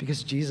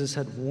 because Jesus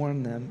had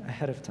warned them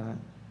ahead of time.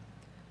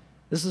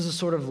 This is a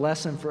sort of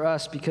lesson for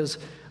us because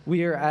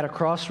we are at a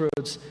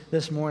crossroads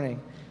this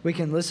morning. We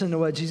can listen to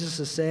what Jesus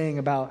is saying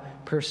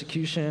about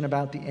persecution,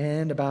 about the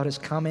end, about his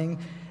coming,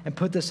 and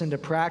put this into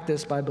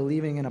practice by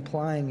believing and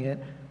applying it,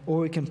 or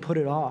we can put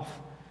it off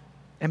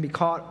and be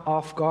caught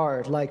off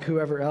guard like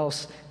whoever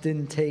else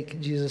didn't take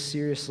Jesus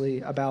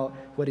seriously about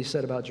what he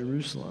said about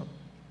Jerusalem.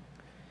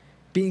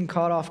 Being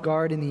caught off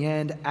guard in the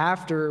end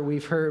after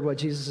we've heard what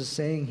Jesus is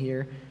saying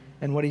here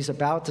and what he's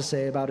about to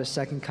say about his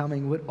second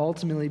coming would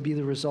ultimately be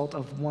the result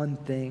of one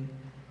thing,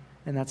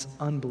 and that's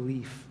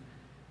unbelief.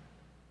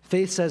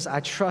 Faith says,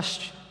 I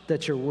trust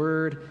that your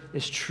word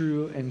is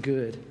true and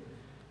good.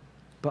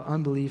 But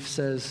unbelief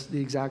says the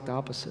exact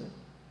opposite.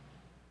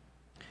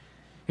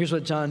 Here's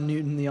what John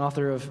Newton, the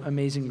author of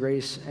Amazing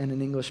Grace and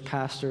an English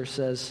pastor,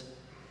 says.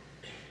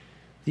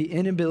 The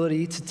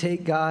inability to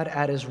take God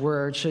at his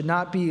word should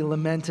not be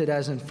lamented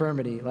as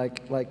infirmity,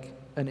 like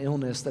an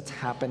illness that's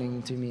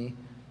happening to me,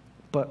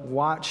 but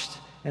watched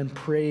and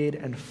prayed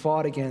and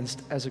fought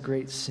against as a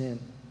great sin.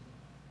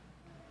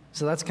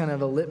 So that's kind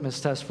of a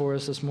litmus test for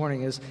us this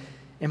morning is,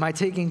 am I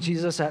taking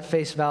Jesus at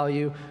face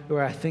value, or do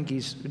I think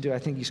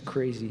he's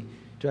crazy?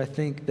 Do I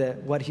think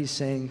that what he's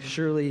saying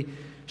surely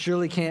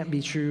can't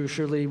be true,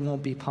 surely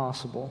won't be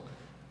possible?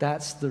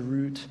 That's the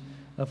root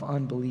of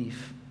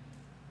unbelief.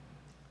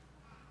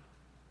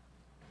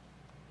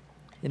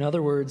 In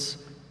other words,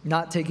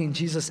 not taking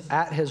Jesus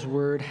at his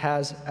word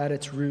has at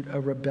its root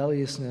a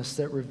rebelliousness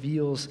that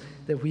reveals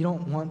that we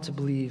don't want to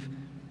believe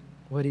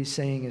what he's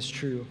saying is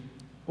true,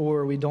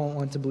 or we don't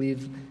want to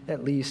believe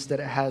at least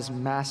that it has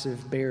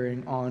massive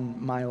bearing on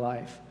my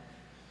life.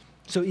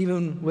 So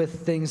even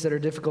with things that are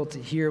difficult to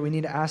hear, we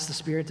need to ask the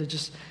Spirit to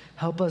just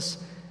help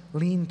us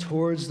lean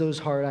towards those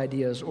hard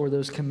ideas or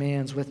those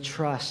commands with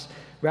trust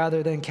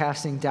rather than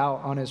casting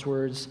doubt on his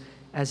words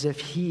as if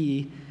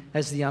he,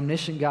 as the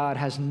omniscient God,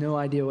 has no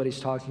idea what he's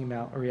talking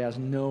about or he has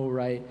no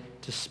right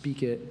to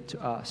speak it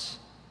to us.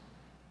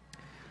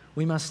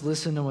 We must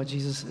listen to what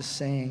Jesus is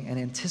saying and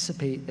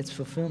anticipate its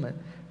fulfillment.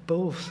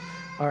 Both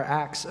are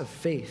acts of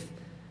faith.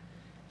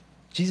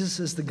 Jesus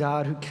is the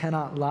God who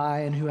cannot lie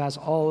and who has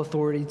all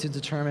authority to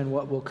determine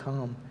what will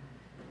come.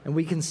 And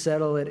we can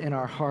settle it in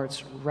our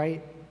hearts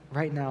right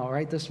now,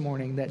 right this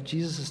morning, that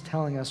Jesus is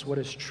telling us what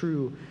is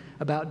true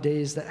about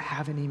days that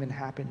haven't even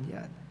happened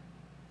yet.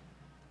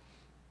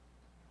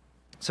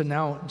 So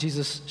now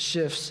Jesus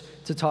shifts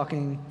to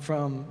talking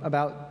from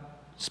about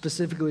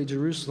specifically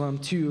Jerusalem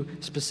to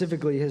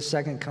specifically his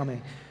second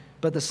coming.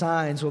 But the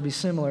signs will be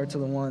similar to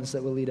the ones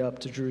that will lead up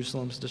to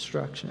Jerusalem's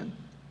destruction.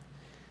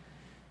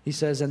 He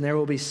says, and there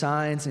will be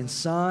signs in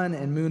sun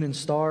and moon and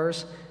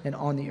stars, and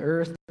on the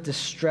earth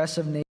distress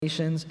of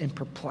nations and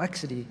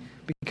perplexity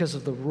because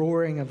of the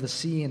roaring of the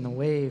sea and the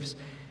waves,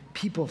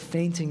 people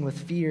fainting with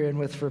fear and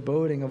with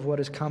foreboding of what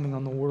is coming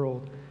on the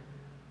world.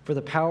 For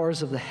the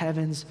powers of the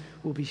heavens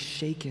will be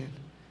shaken,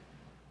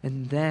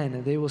 and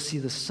then they will see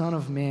the Son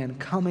of Man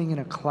coming in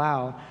a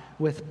cloud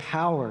with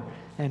power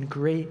and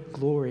great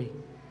glory.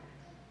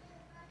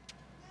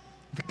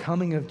 The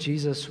coming of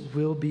Jesus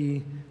will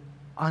be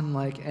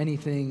unlike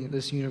anything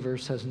this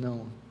universe has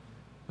known.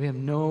 We have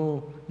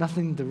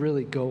nothing to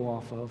really go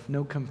off of,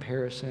 no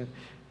comparison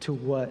to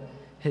what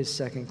his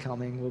second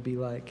coming will be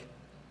like.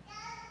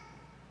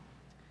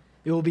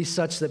 It will be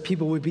such that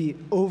people would be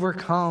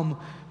overcome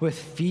with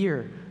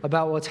fear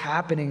about what's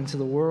happening to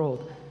the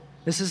world.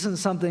 This isn't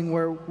something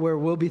where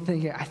we'll be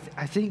thinking,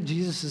 I think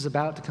Jesus is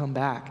about to come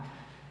back.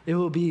 It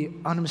will be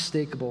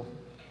unmistakable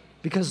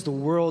because the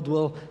world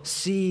will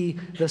see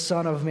the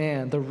Son of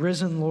Man, the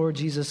risen Lord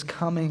Jesus,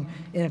 coming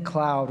in a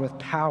cloud with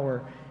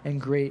power and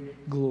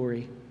great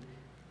glory.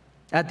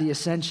 At the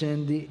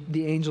ascension,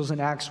 the angels in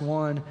Acts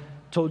 1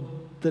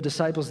 told the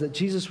disciples that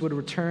Jesus would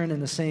return in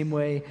the same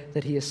way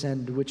that he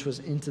ascended, which was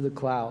into the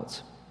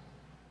clouds.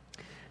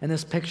 And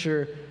this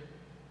picture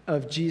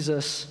of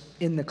Jesus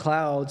in the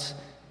clouds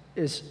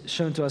is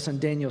shown to us in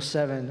Daniel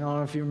 7. I don't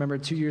know if you remember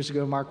 2 years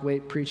ago, Mark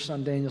Waite preached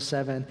on Daniel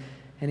 7,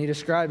 and he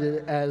described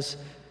it as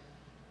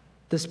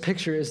this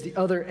picture is the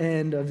other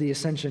end of the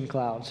ascension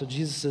cloud. So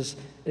Jesus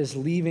is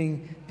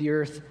leaving the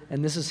earth,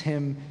 and this is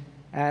him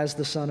as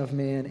the Son of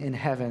Man in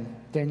heaven.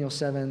 Daniel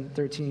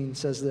 7:13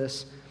 says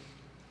this,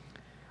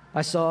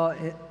 I saw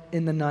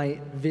in the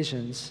night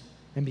visions,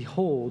 and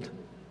behold,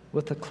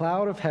 with the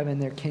cloud of heaven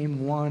there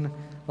came one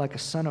like a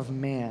son of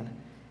man.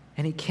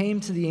 And he came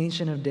to the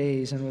Ancient of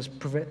Days and was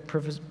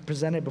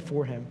presented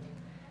before him.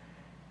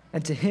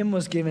 And to him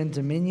was given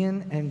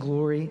dominion and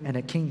glory and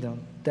a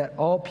kingdom, that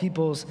all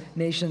peoples,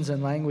 nations,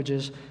 and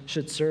languages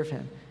should serve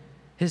him.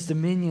 His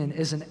dominion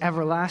is an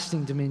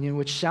everlasting dominion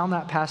which shall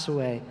not pass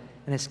away,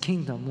 and his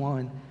kingdom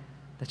one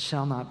that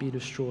shall not be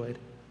destroyed.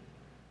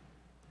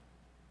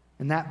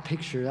 And that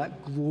picture,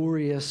 that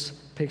glorious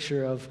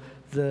picture of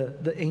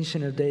the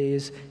Ancient of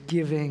Days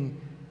giving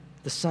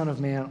the Son of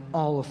Man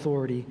all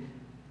authority,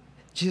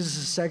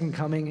 Jesus' second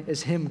coming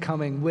is him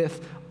coming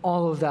with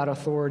all of that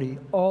authority,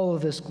 all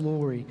of this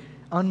glory,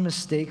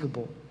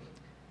 unmistakable.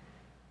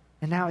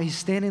 And now he's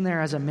standing there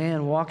as a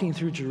man walking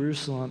through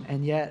Jerusalem,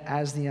 and yet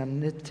as the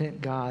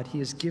omnipotent God, he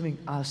is giving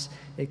us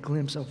a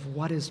glimpse of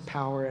what his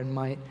power and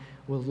might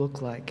will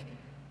look like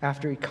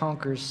after he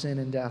conquers sin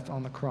and death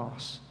on the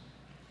cross.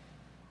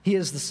 He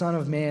is the Son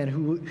of Man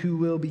who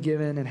will be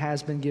given and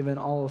has been given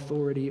all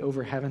authority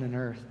over heaven and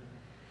earth.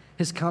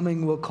 His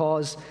coming will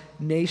cause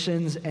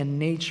nations and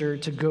nature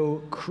to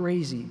go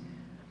crazy.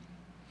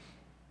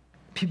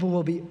 People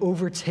will be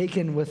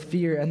overtaken with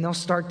fear, and they'll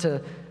start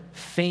to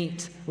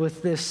faint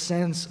with this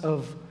sense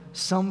of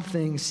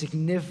something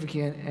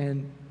significant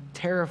and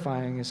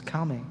terrifying is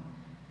coming.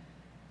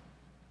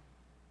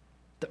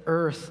 The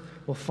earth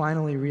will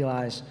finally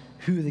realize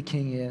who the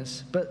king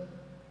is. But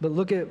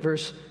look at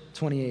verse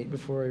 28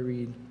 before I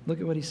read. Look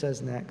at what he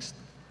says next.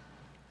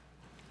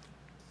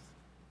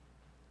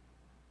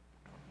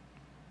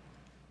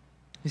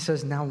 He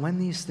says, "Now when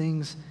these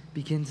things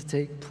begin to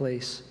take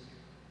place,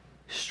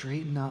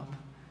 straighten up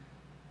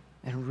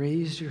and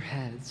raise your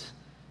heads,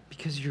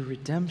 because your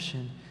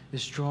redemption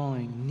is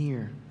drawing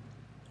near."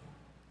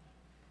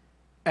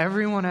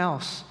 Everyone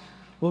else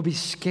will be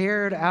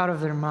scared out of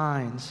their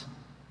minds,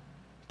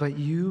 but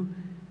you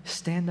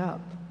stand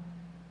up,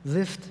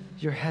 lift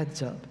your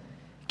heads up,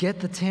 get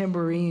the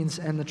tambourines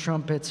and the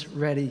trumpets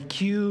ready,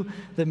 cue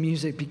the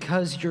music,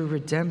 because your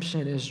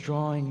redemption is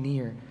drawing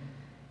near.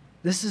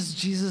 This is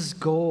Jesus'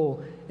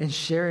 goal in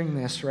sharing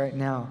this right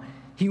now.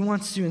 He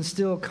wants to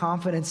instill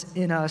confidence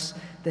in us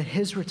that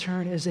his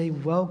return is a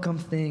welcome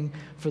thing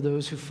for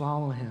those who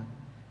follow him.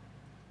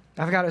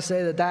 I've got to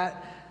say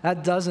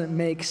that doesn't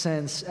make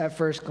sense at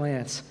first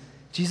glance.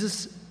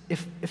 Jesus,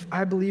 if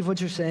I believe what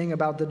you're saying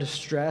about the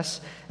distress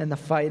and the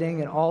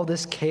fighting and all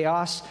this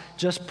chaos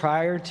just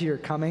prior to your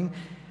coming,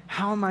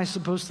 how am I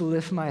supposed to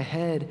lift my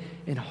head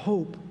in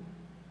hope?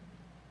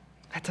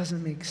 That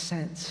doesn't make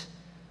sense.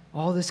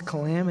 All this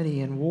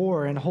calamity and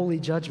war and holy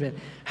judgment,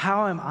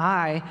 how am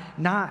I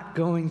not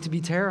going to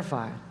be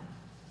terrified?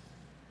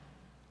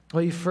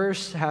 Well, you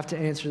first have to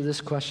answer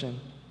this question.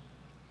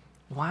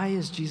 Why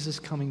is Jesus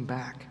coming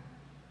back?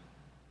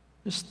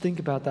 Just think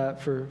about that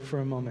for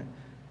a moment.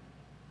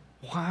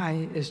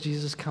 Why is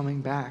Jesus coming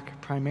back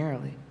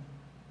primarily?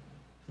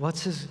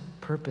 What's his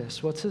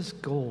purpose? What's his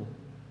goal?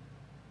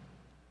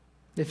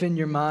 If in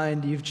your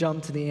mind you've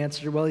jumped to the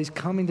answer, well, he's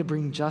coming to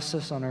bring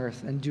justice on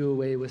earth and do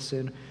away with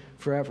sin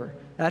forever.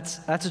 That's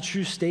a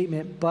true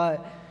statement,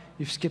 but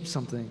you've skipped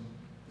something.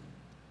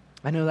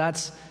 I know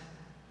that's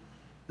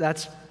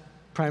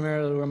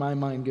primarily where my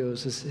mind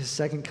goes. His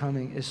second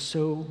coming is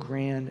so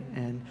grand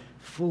and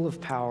full of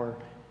power,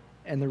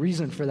 and the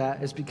reason for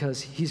that is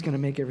because he's going to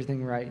make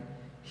everything right,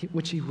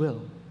 which he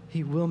will.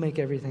 He will make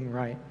everything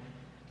right.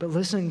 But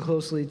listen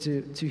closely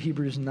to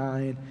Hebrews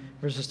 9,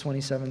 verses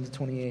 27 to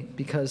 28,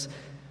 because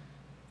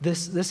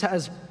this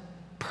has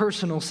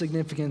personal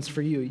significance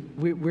for you.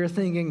 We're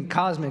thinking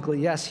cosmically,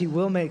 yes, he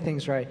will make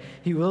things right.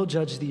 He will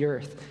judge the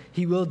earth.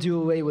 He will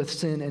do away with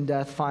sin and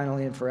death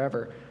finally and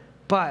forever.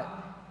 But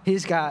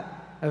he's got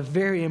a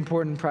very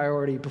important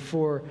priority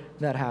before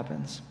that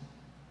happens.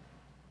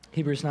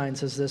 Hebrews 9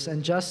 says this,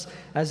 "And just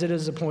as it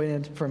is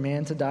appointed for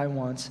man to die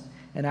once,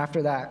 and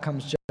after that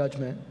comes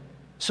judgment,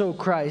 so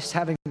Christ,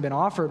 having been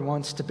offered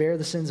once to bear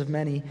the sins of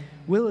many,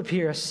 will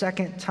appear a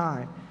second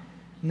time,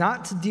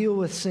 not to deal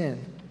with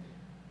sin,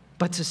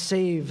 but to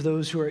save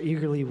those who are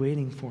eagerly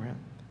waiting for him.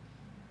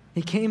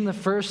 He came the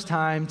first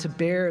time to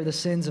bear the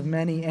sins of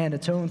many and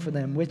atone for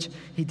them, which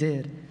he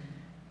did.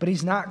 But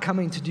he's not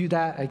coming to do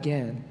that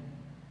again.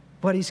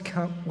 What is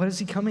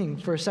he coming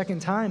for a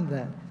second time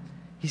then?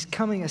 He's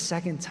coming a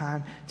second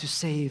time to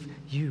save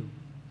you.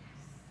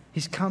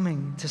 He's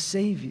coming to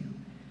save you.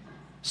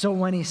 So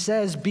when he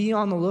says, be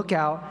on the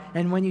lookout,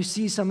 and when you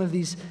see some of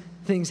these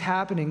things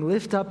happening,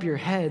 lift up your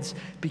heads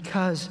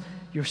because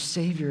your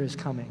Savior is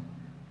coming.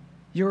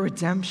 Your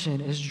redemption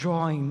is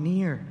drawing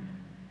near.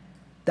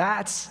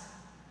 That's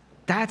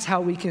how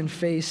we can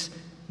face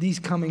these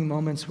coming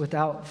moments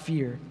without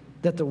fear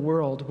that the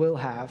world will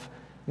have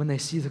when they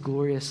see the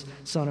glorious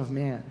Son of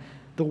Man.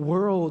 The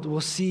world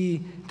will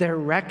see their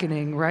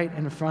reckoning right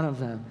in front of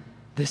them.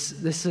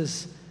 This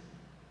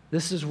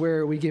is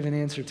where we give an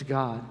answer to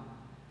God.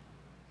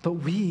 But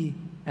we,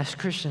 as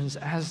Christians,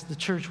 as the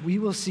church, we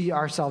will see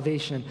our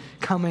salvation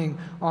coming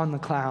on the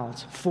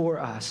clouds for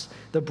us,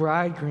 the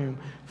bridegroom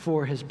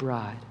for his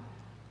bride.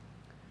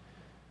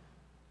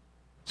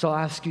 So I'll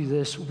ask you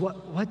this,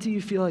 what do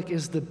you feel like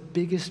is the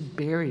biggest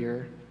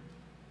barrier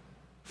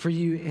for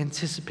you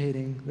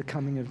anticipating the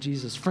coming of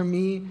Jesus? For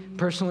me,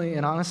 personally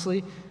and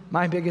honestly,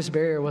 my biggest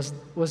barrier was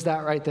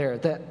that right there,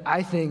 that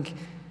I think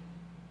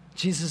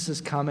Jesus is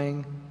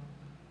coming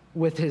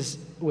with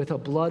a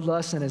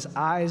bloodlust and his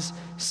eyes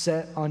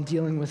set on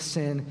dealing with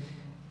sin,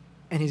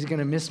 and he's going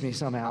to miss me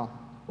somehow,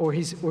 or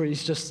he's going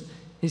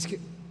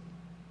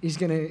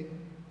to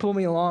pull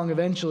me along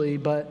eventually,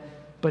 but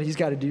he's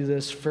got to do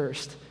this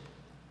first.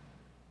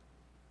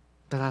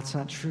 But that's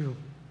not true.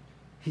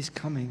 He's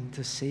coming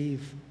to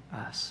save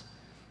us,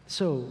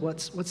 So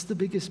what's the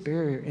biggest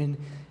barrier in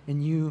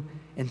you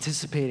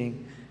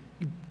anticipating,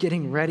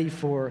 getting ready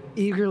for,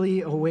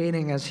 eagerly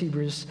awaiting, as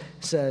Hebrews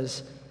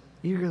says,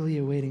 eagerly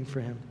awaiting for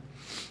him?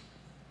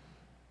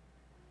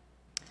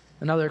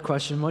 Another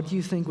question, what do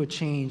you think would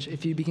change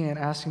if you began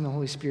asking the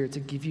Holy Spirit to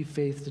give you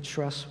faith to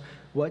trust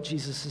what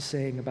Jesus is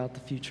saying about the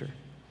future?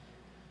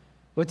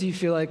 What do you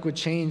feel like would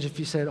change if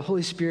you said,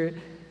 Holy Spirit,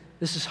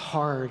 this is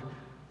hard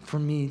for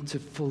me to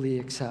fully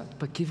accept,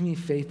 but give me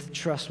faith to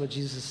trust what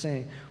Jesus is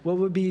saying? What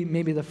would be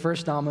maybe the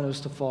first dominoes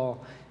to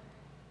fall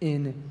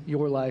in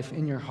your life,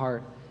 in your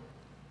heart,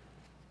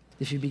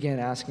 if you began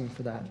asking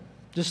for that?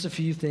 Just a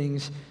few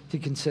things to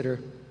consider.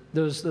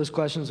 Those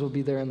questions will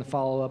be there in the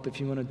follow-up if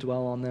you want to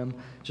dwell on them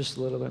just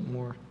a little bit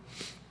more.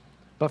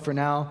 But for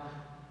now,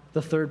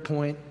 the third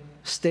point,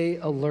 stay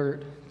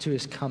alert to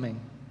his coming.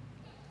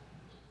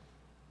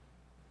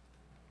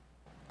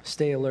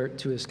 Stay alert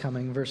to his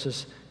coming,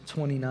 verses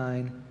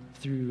 29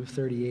 through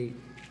 38.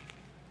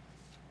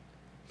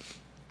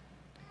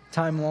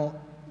 Time won't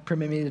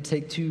permit me to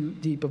take too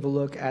deep of a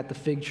look at the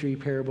fig tree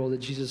parable that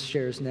Jesus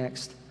shares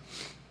next.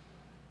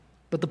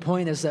 But the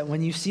point is that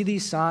when you see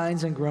these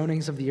signs and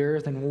groanings of the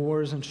earth and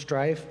wars and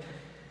strife,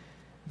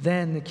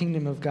 then the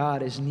kingdom of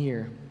God is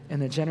near.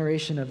 And the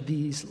generation of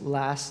these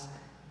last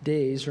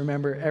days,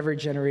 remember, every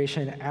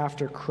generation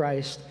after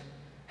Christ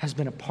has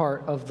been a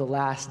part of the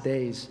last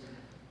days.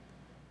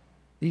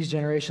 These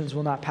generations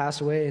will not pass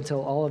away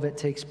until all of it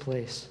takes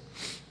place.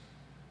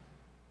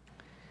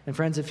 And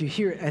friends, if you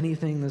hear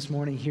anything this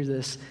morning, hear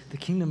this: the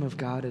kingdom of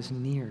God is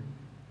near.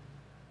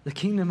 The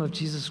kingdom of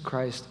Jesus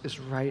Christ is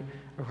right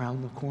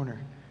around the corner,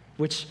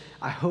 which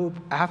I hope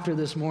after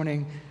this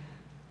morning,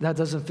 that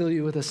doesn't fill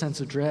you with a sense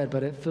of dread,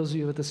 but it fills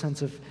you with a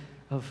sense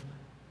of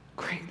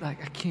great,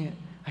 like I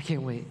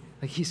can't wait.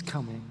 Like he's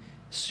coming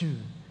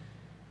soon.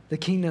 The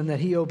kingdom that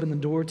he opened the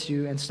door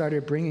to and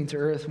started bringing to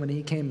earth when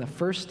he came the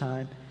first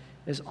time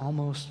is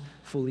almost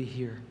fully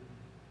here.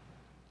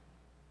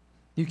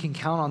 You can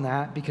count on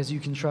that because you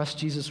can trust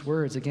Jesus'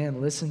 words. Again,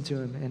 listen to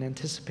him and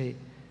anticipate.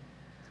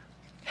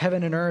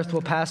 Heaven and earth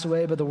will pass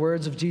away, but the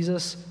words of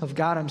Jesus, of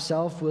God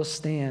himself, will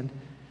stand,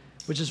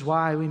 which is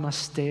why we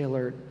must stay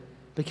alert,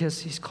 because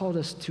he's called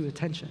us to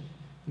attention,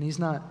 and he's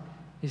not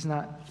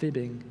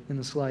fibbing in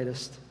the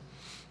slightest.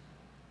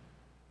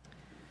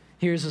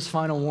 Here's his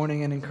final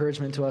warning and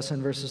encouragement to us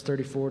in verses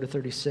 34 to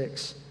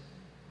 36.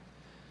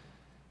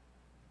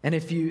 And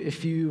if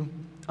you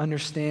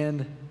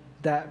understand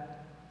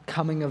that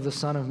coming of the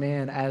Son of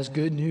Man as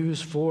good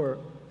news for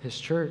his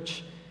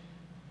church,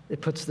 it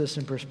puts this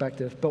in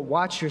perspective. But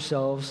watch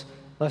yourselves,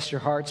 lest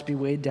your hearts be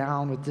weighed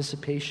down with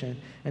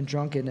dissipation and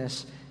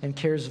drunkenness and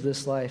cares of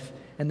this life,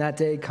 and that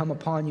day come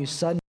upon you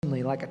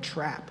suddenly like a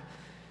trap.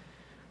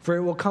 For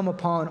it will come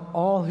upon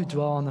all who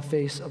dwell on the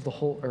face of the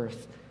whole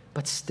earth.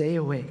 But stay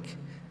awake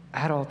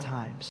at all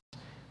times,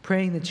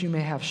 praying that you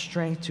may have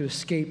strength to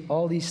escape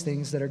all these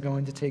things that are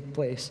going to take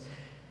place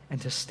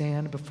and to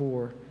stand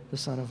before the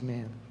Son of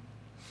Man.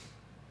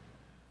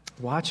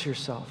 Watch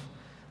yourself,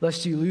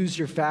 lest you lose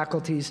your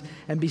faculties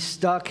and be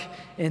stuck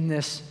in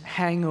this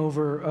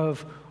hangover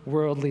of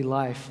worldly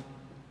life.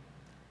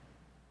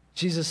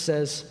 Jesus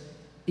says,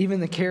 even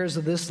the cares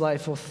of this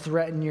life will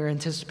threaten your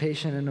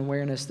anticipation and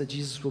awareness that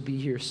Jesus will be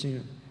here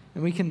soon.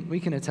 And we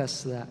can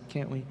attest to that,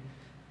 can't we?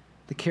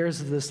 The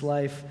cares of this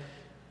life,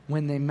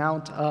 when they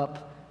mount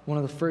up, one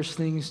of the first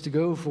things to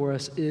go for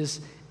us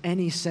is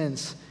any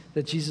sense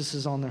that Jesus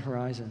is on the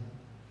horizon.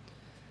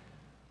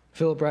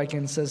 Philip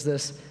Ryken says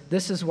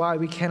this is why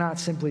we cannot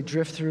simply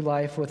drift through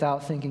life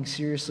without thinking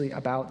seriously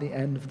about the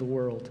end of the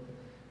world.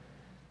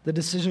 The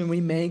decision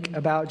we make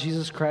about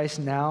Jesus Christ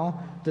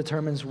now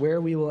determines where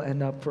we will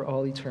end up for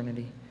all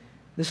eternity.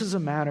 This is a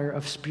matter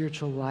of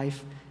spiritual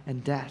life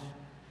and death.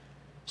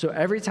 So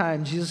every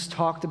time Jesus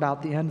talked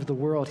about the end of the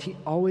world, he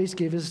always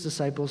gave his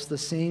disciples the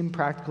same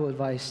practical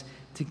advice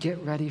to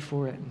get ready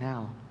for it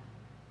now,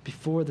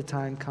 before the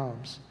time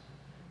comes.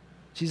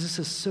 Jesus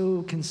is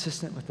so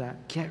consistent with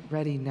that. Get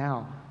ready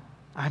now.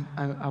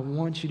 I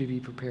want you to be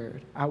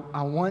prepared.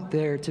 I want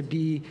there to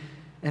be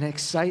an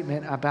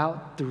excitement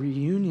about the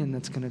reunion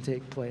that's going to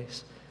take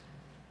place.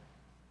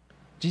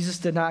 Jesus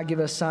did not give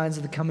us signs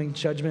of the coming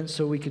judgment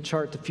so we could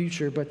chart the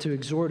future, but to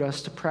exhort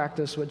us to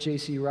practice what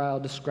J.C. Ryle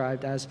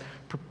described as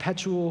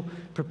perpetual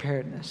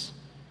preparedness.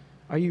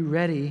 Are you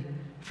ready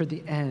for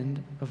the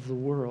end of the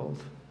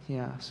world? He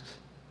asks.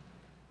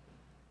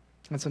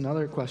 That's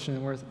another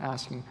question worth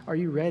asking. Are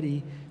you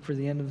ready for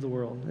the end of the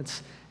world?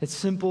 It's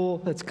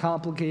simple, it's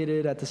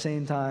complicated at the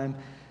same time,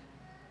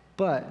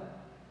 but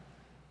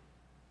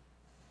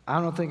I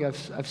don't think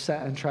I've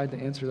sat and tried to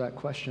answer that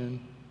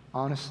question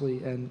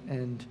honestly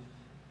and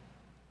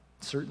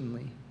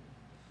certainly.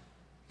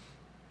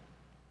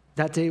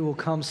 That day will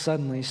come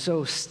suddenly,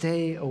 so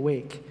stay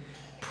awake.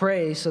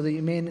 Pray so that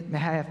you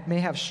may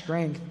have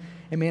strength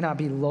and may not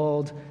be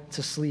lulled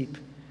to sleep.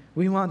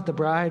 We want the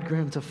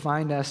bridegroom to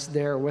find us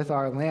there with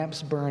our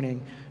lamps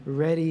burning,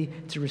 ready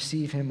to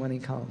receive him when he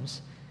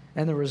comes.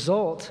 And the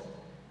result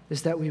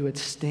is that we would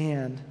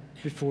stand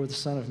before the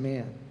Son of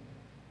Man.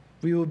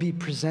 We will be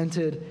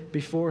presented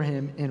before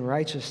him in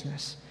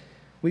righteousness.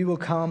 We will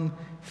come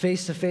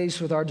face to face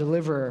with our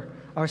deliverer,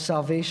 our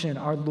salvation,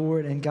 our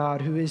Lord and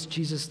God, who is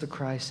Jesus the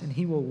Christ, and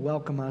he will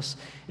welcome us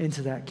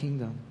into that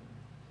kingdom.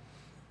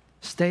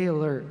 Stay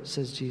alert,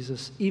 says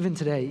Jesus, even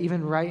today,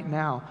 even right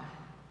now.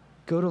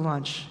 Go to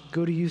lunch,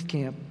 go to youth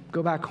camp,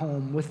 go back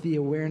home with the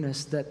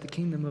awareness that the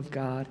kingdom of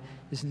God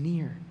is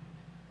near.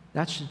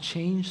 That should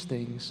change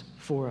things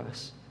for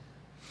us.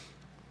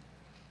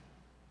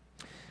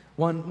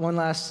 One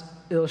last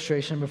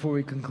illustration before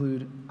we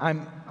conclude.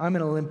 I'm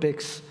an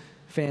Olympics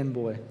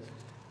fanboy.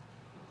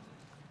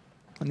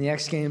 When the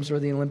X Games or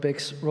the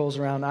Olympics rolls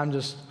around,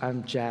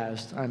 I'm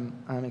jazzed.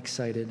 I'm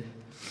excited.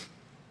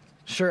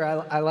 Sure,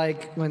 I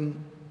like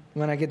when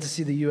I get to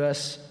see the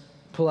U.S.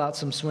 pull out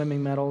some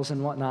swimming medals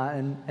and whatnot,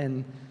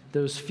 and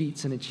those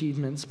feats and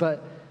achievements.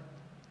 But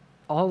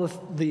all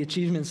of the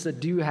achievements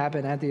that do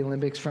happen at the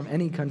Olympics from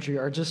any country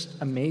are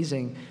just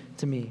amazing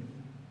to me.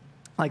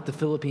 Like the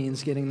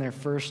Philippines getting their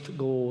first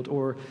gold,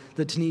 or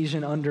the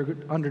Tunisian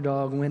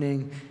underdog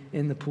winning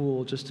in the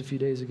pool just a few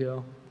days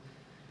ago.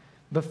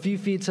 But few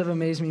feats have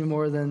amazed me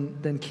more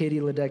than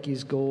Katie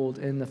Ledecky's gold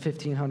in the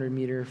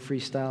 1,500-meter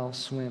freestyle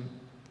swim.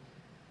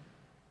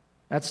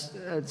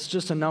 It's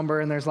just a number,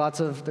 and there's lots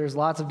of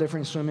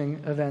different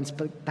swimming events,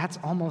 but that's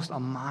almost a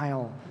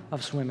mile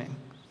of swimming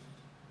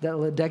that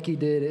Ledecky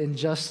did in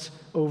just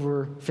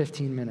over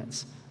 15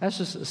 minutes. That's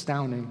just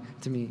astounding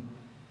to me.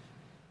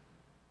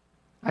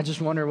 I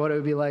just wonder what it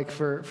would be like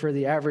for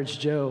the average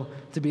Joe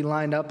to be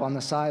lined up on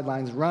the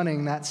sidelines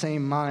running that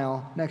same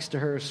mile next to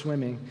her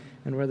swimming,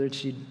 and whether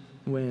she'd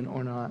win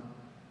or not.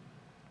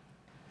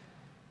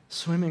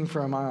 Swimming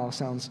for a mile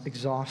sounds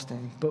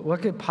exhausting, but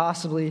what could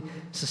possibly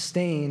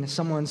sustain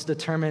someone's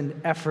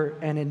determined effort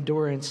and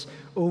endurance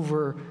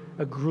over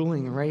a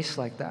grueling race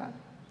like that?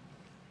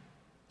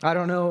 I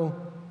don't know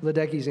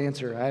Ledecky's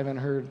answer. I haven't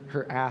heard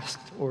her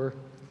asked or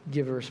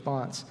give a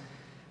response.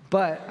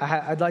 But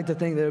I'd like to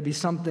think that it would be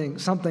something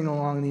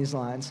along these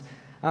lines.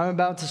 I'm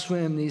about to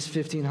swim these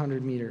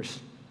 1,500 meters,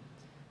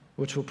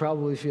 which will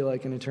probably feel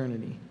like an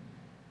eternity.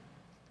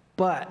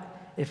 But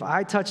if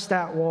I touch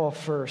that wall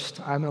first,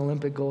 I'm an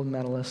Olympic gold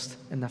medalist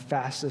and the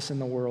fastest in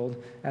the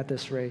world at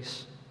this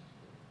race.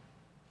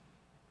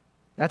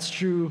 That's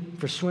true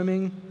for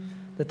swimming,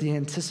 that the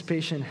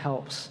anticipation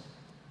helps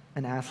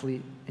an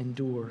athlete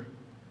endure.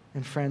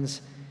 And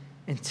friends,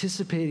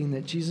 anticipating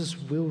that Jesus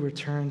will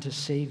return to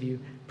save you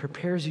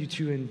prepares you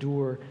to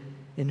endure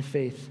in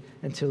faith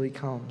until he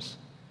comes.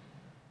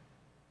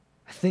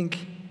 I think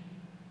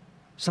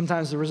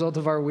sometimes the result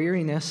of our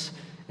weariness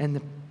and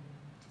the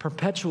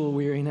perpetual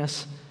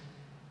weariness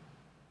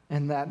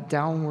and that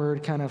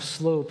downward kind of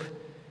slope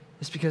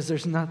is because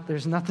there's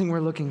nothing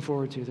we're looking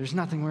forward to. There's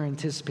nothing we're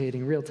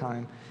anticipating real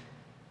time.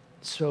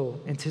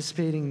 So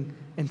anticipating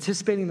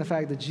the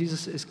fact that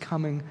Jesus is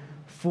coming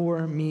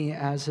for me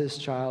as his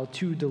child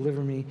to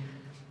deliver me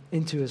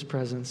into his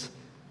presence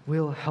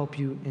will help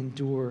you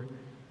endure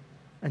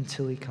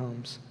until he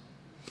comes.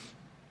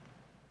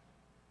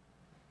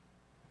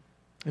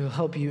 It will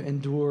help you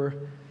endure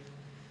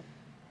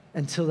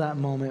until that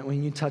moment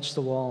when you touch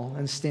the wall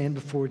and stand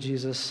before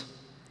Jesus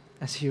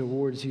as he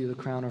awards you the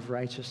crown of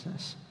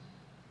righteousness.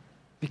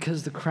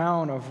 Because the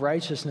crown of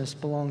righteousness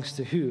belongs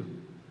to who?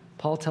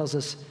 Paul tells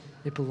us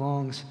it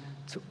belongs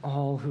to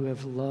all who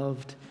have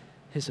loved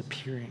his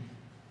appearing.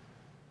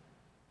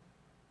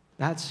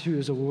 That's who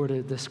is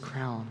awarded this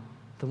crown,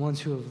 the ones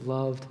who have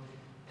loved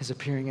his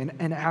appearing.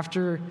 And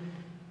after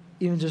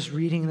even just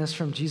reading this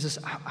from Jesus,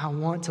 I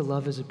want to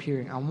love his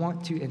appearing. I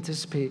want to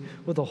anticipate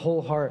with a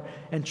whole heart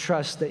and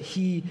trust that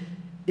he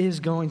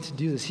is going to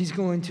do this. He's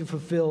going to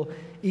fulfill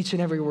each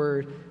and every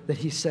word that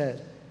he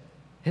said.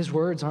 His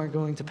words aren't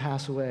going to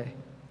pass away.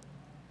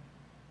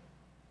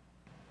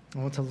 I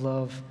want to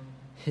love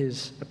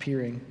his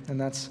appearing, and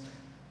that's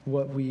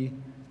what we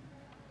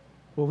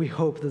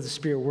hope that the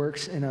Spirit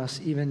works in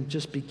us even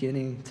just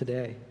beginning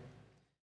today.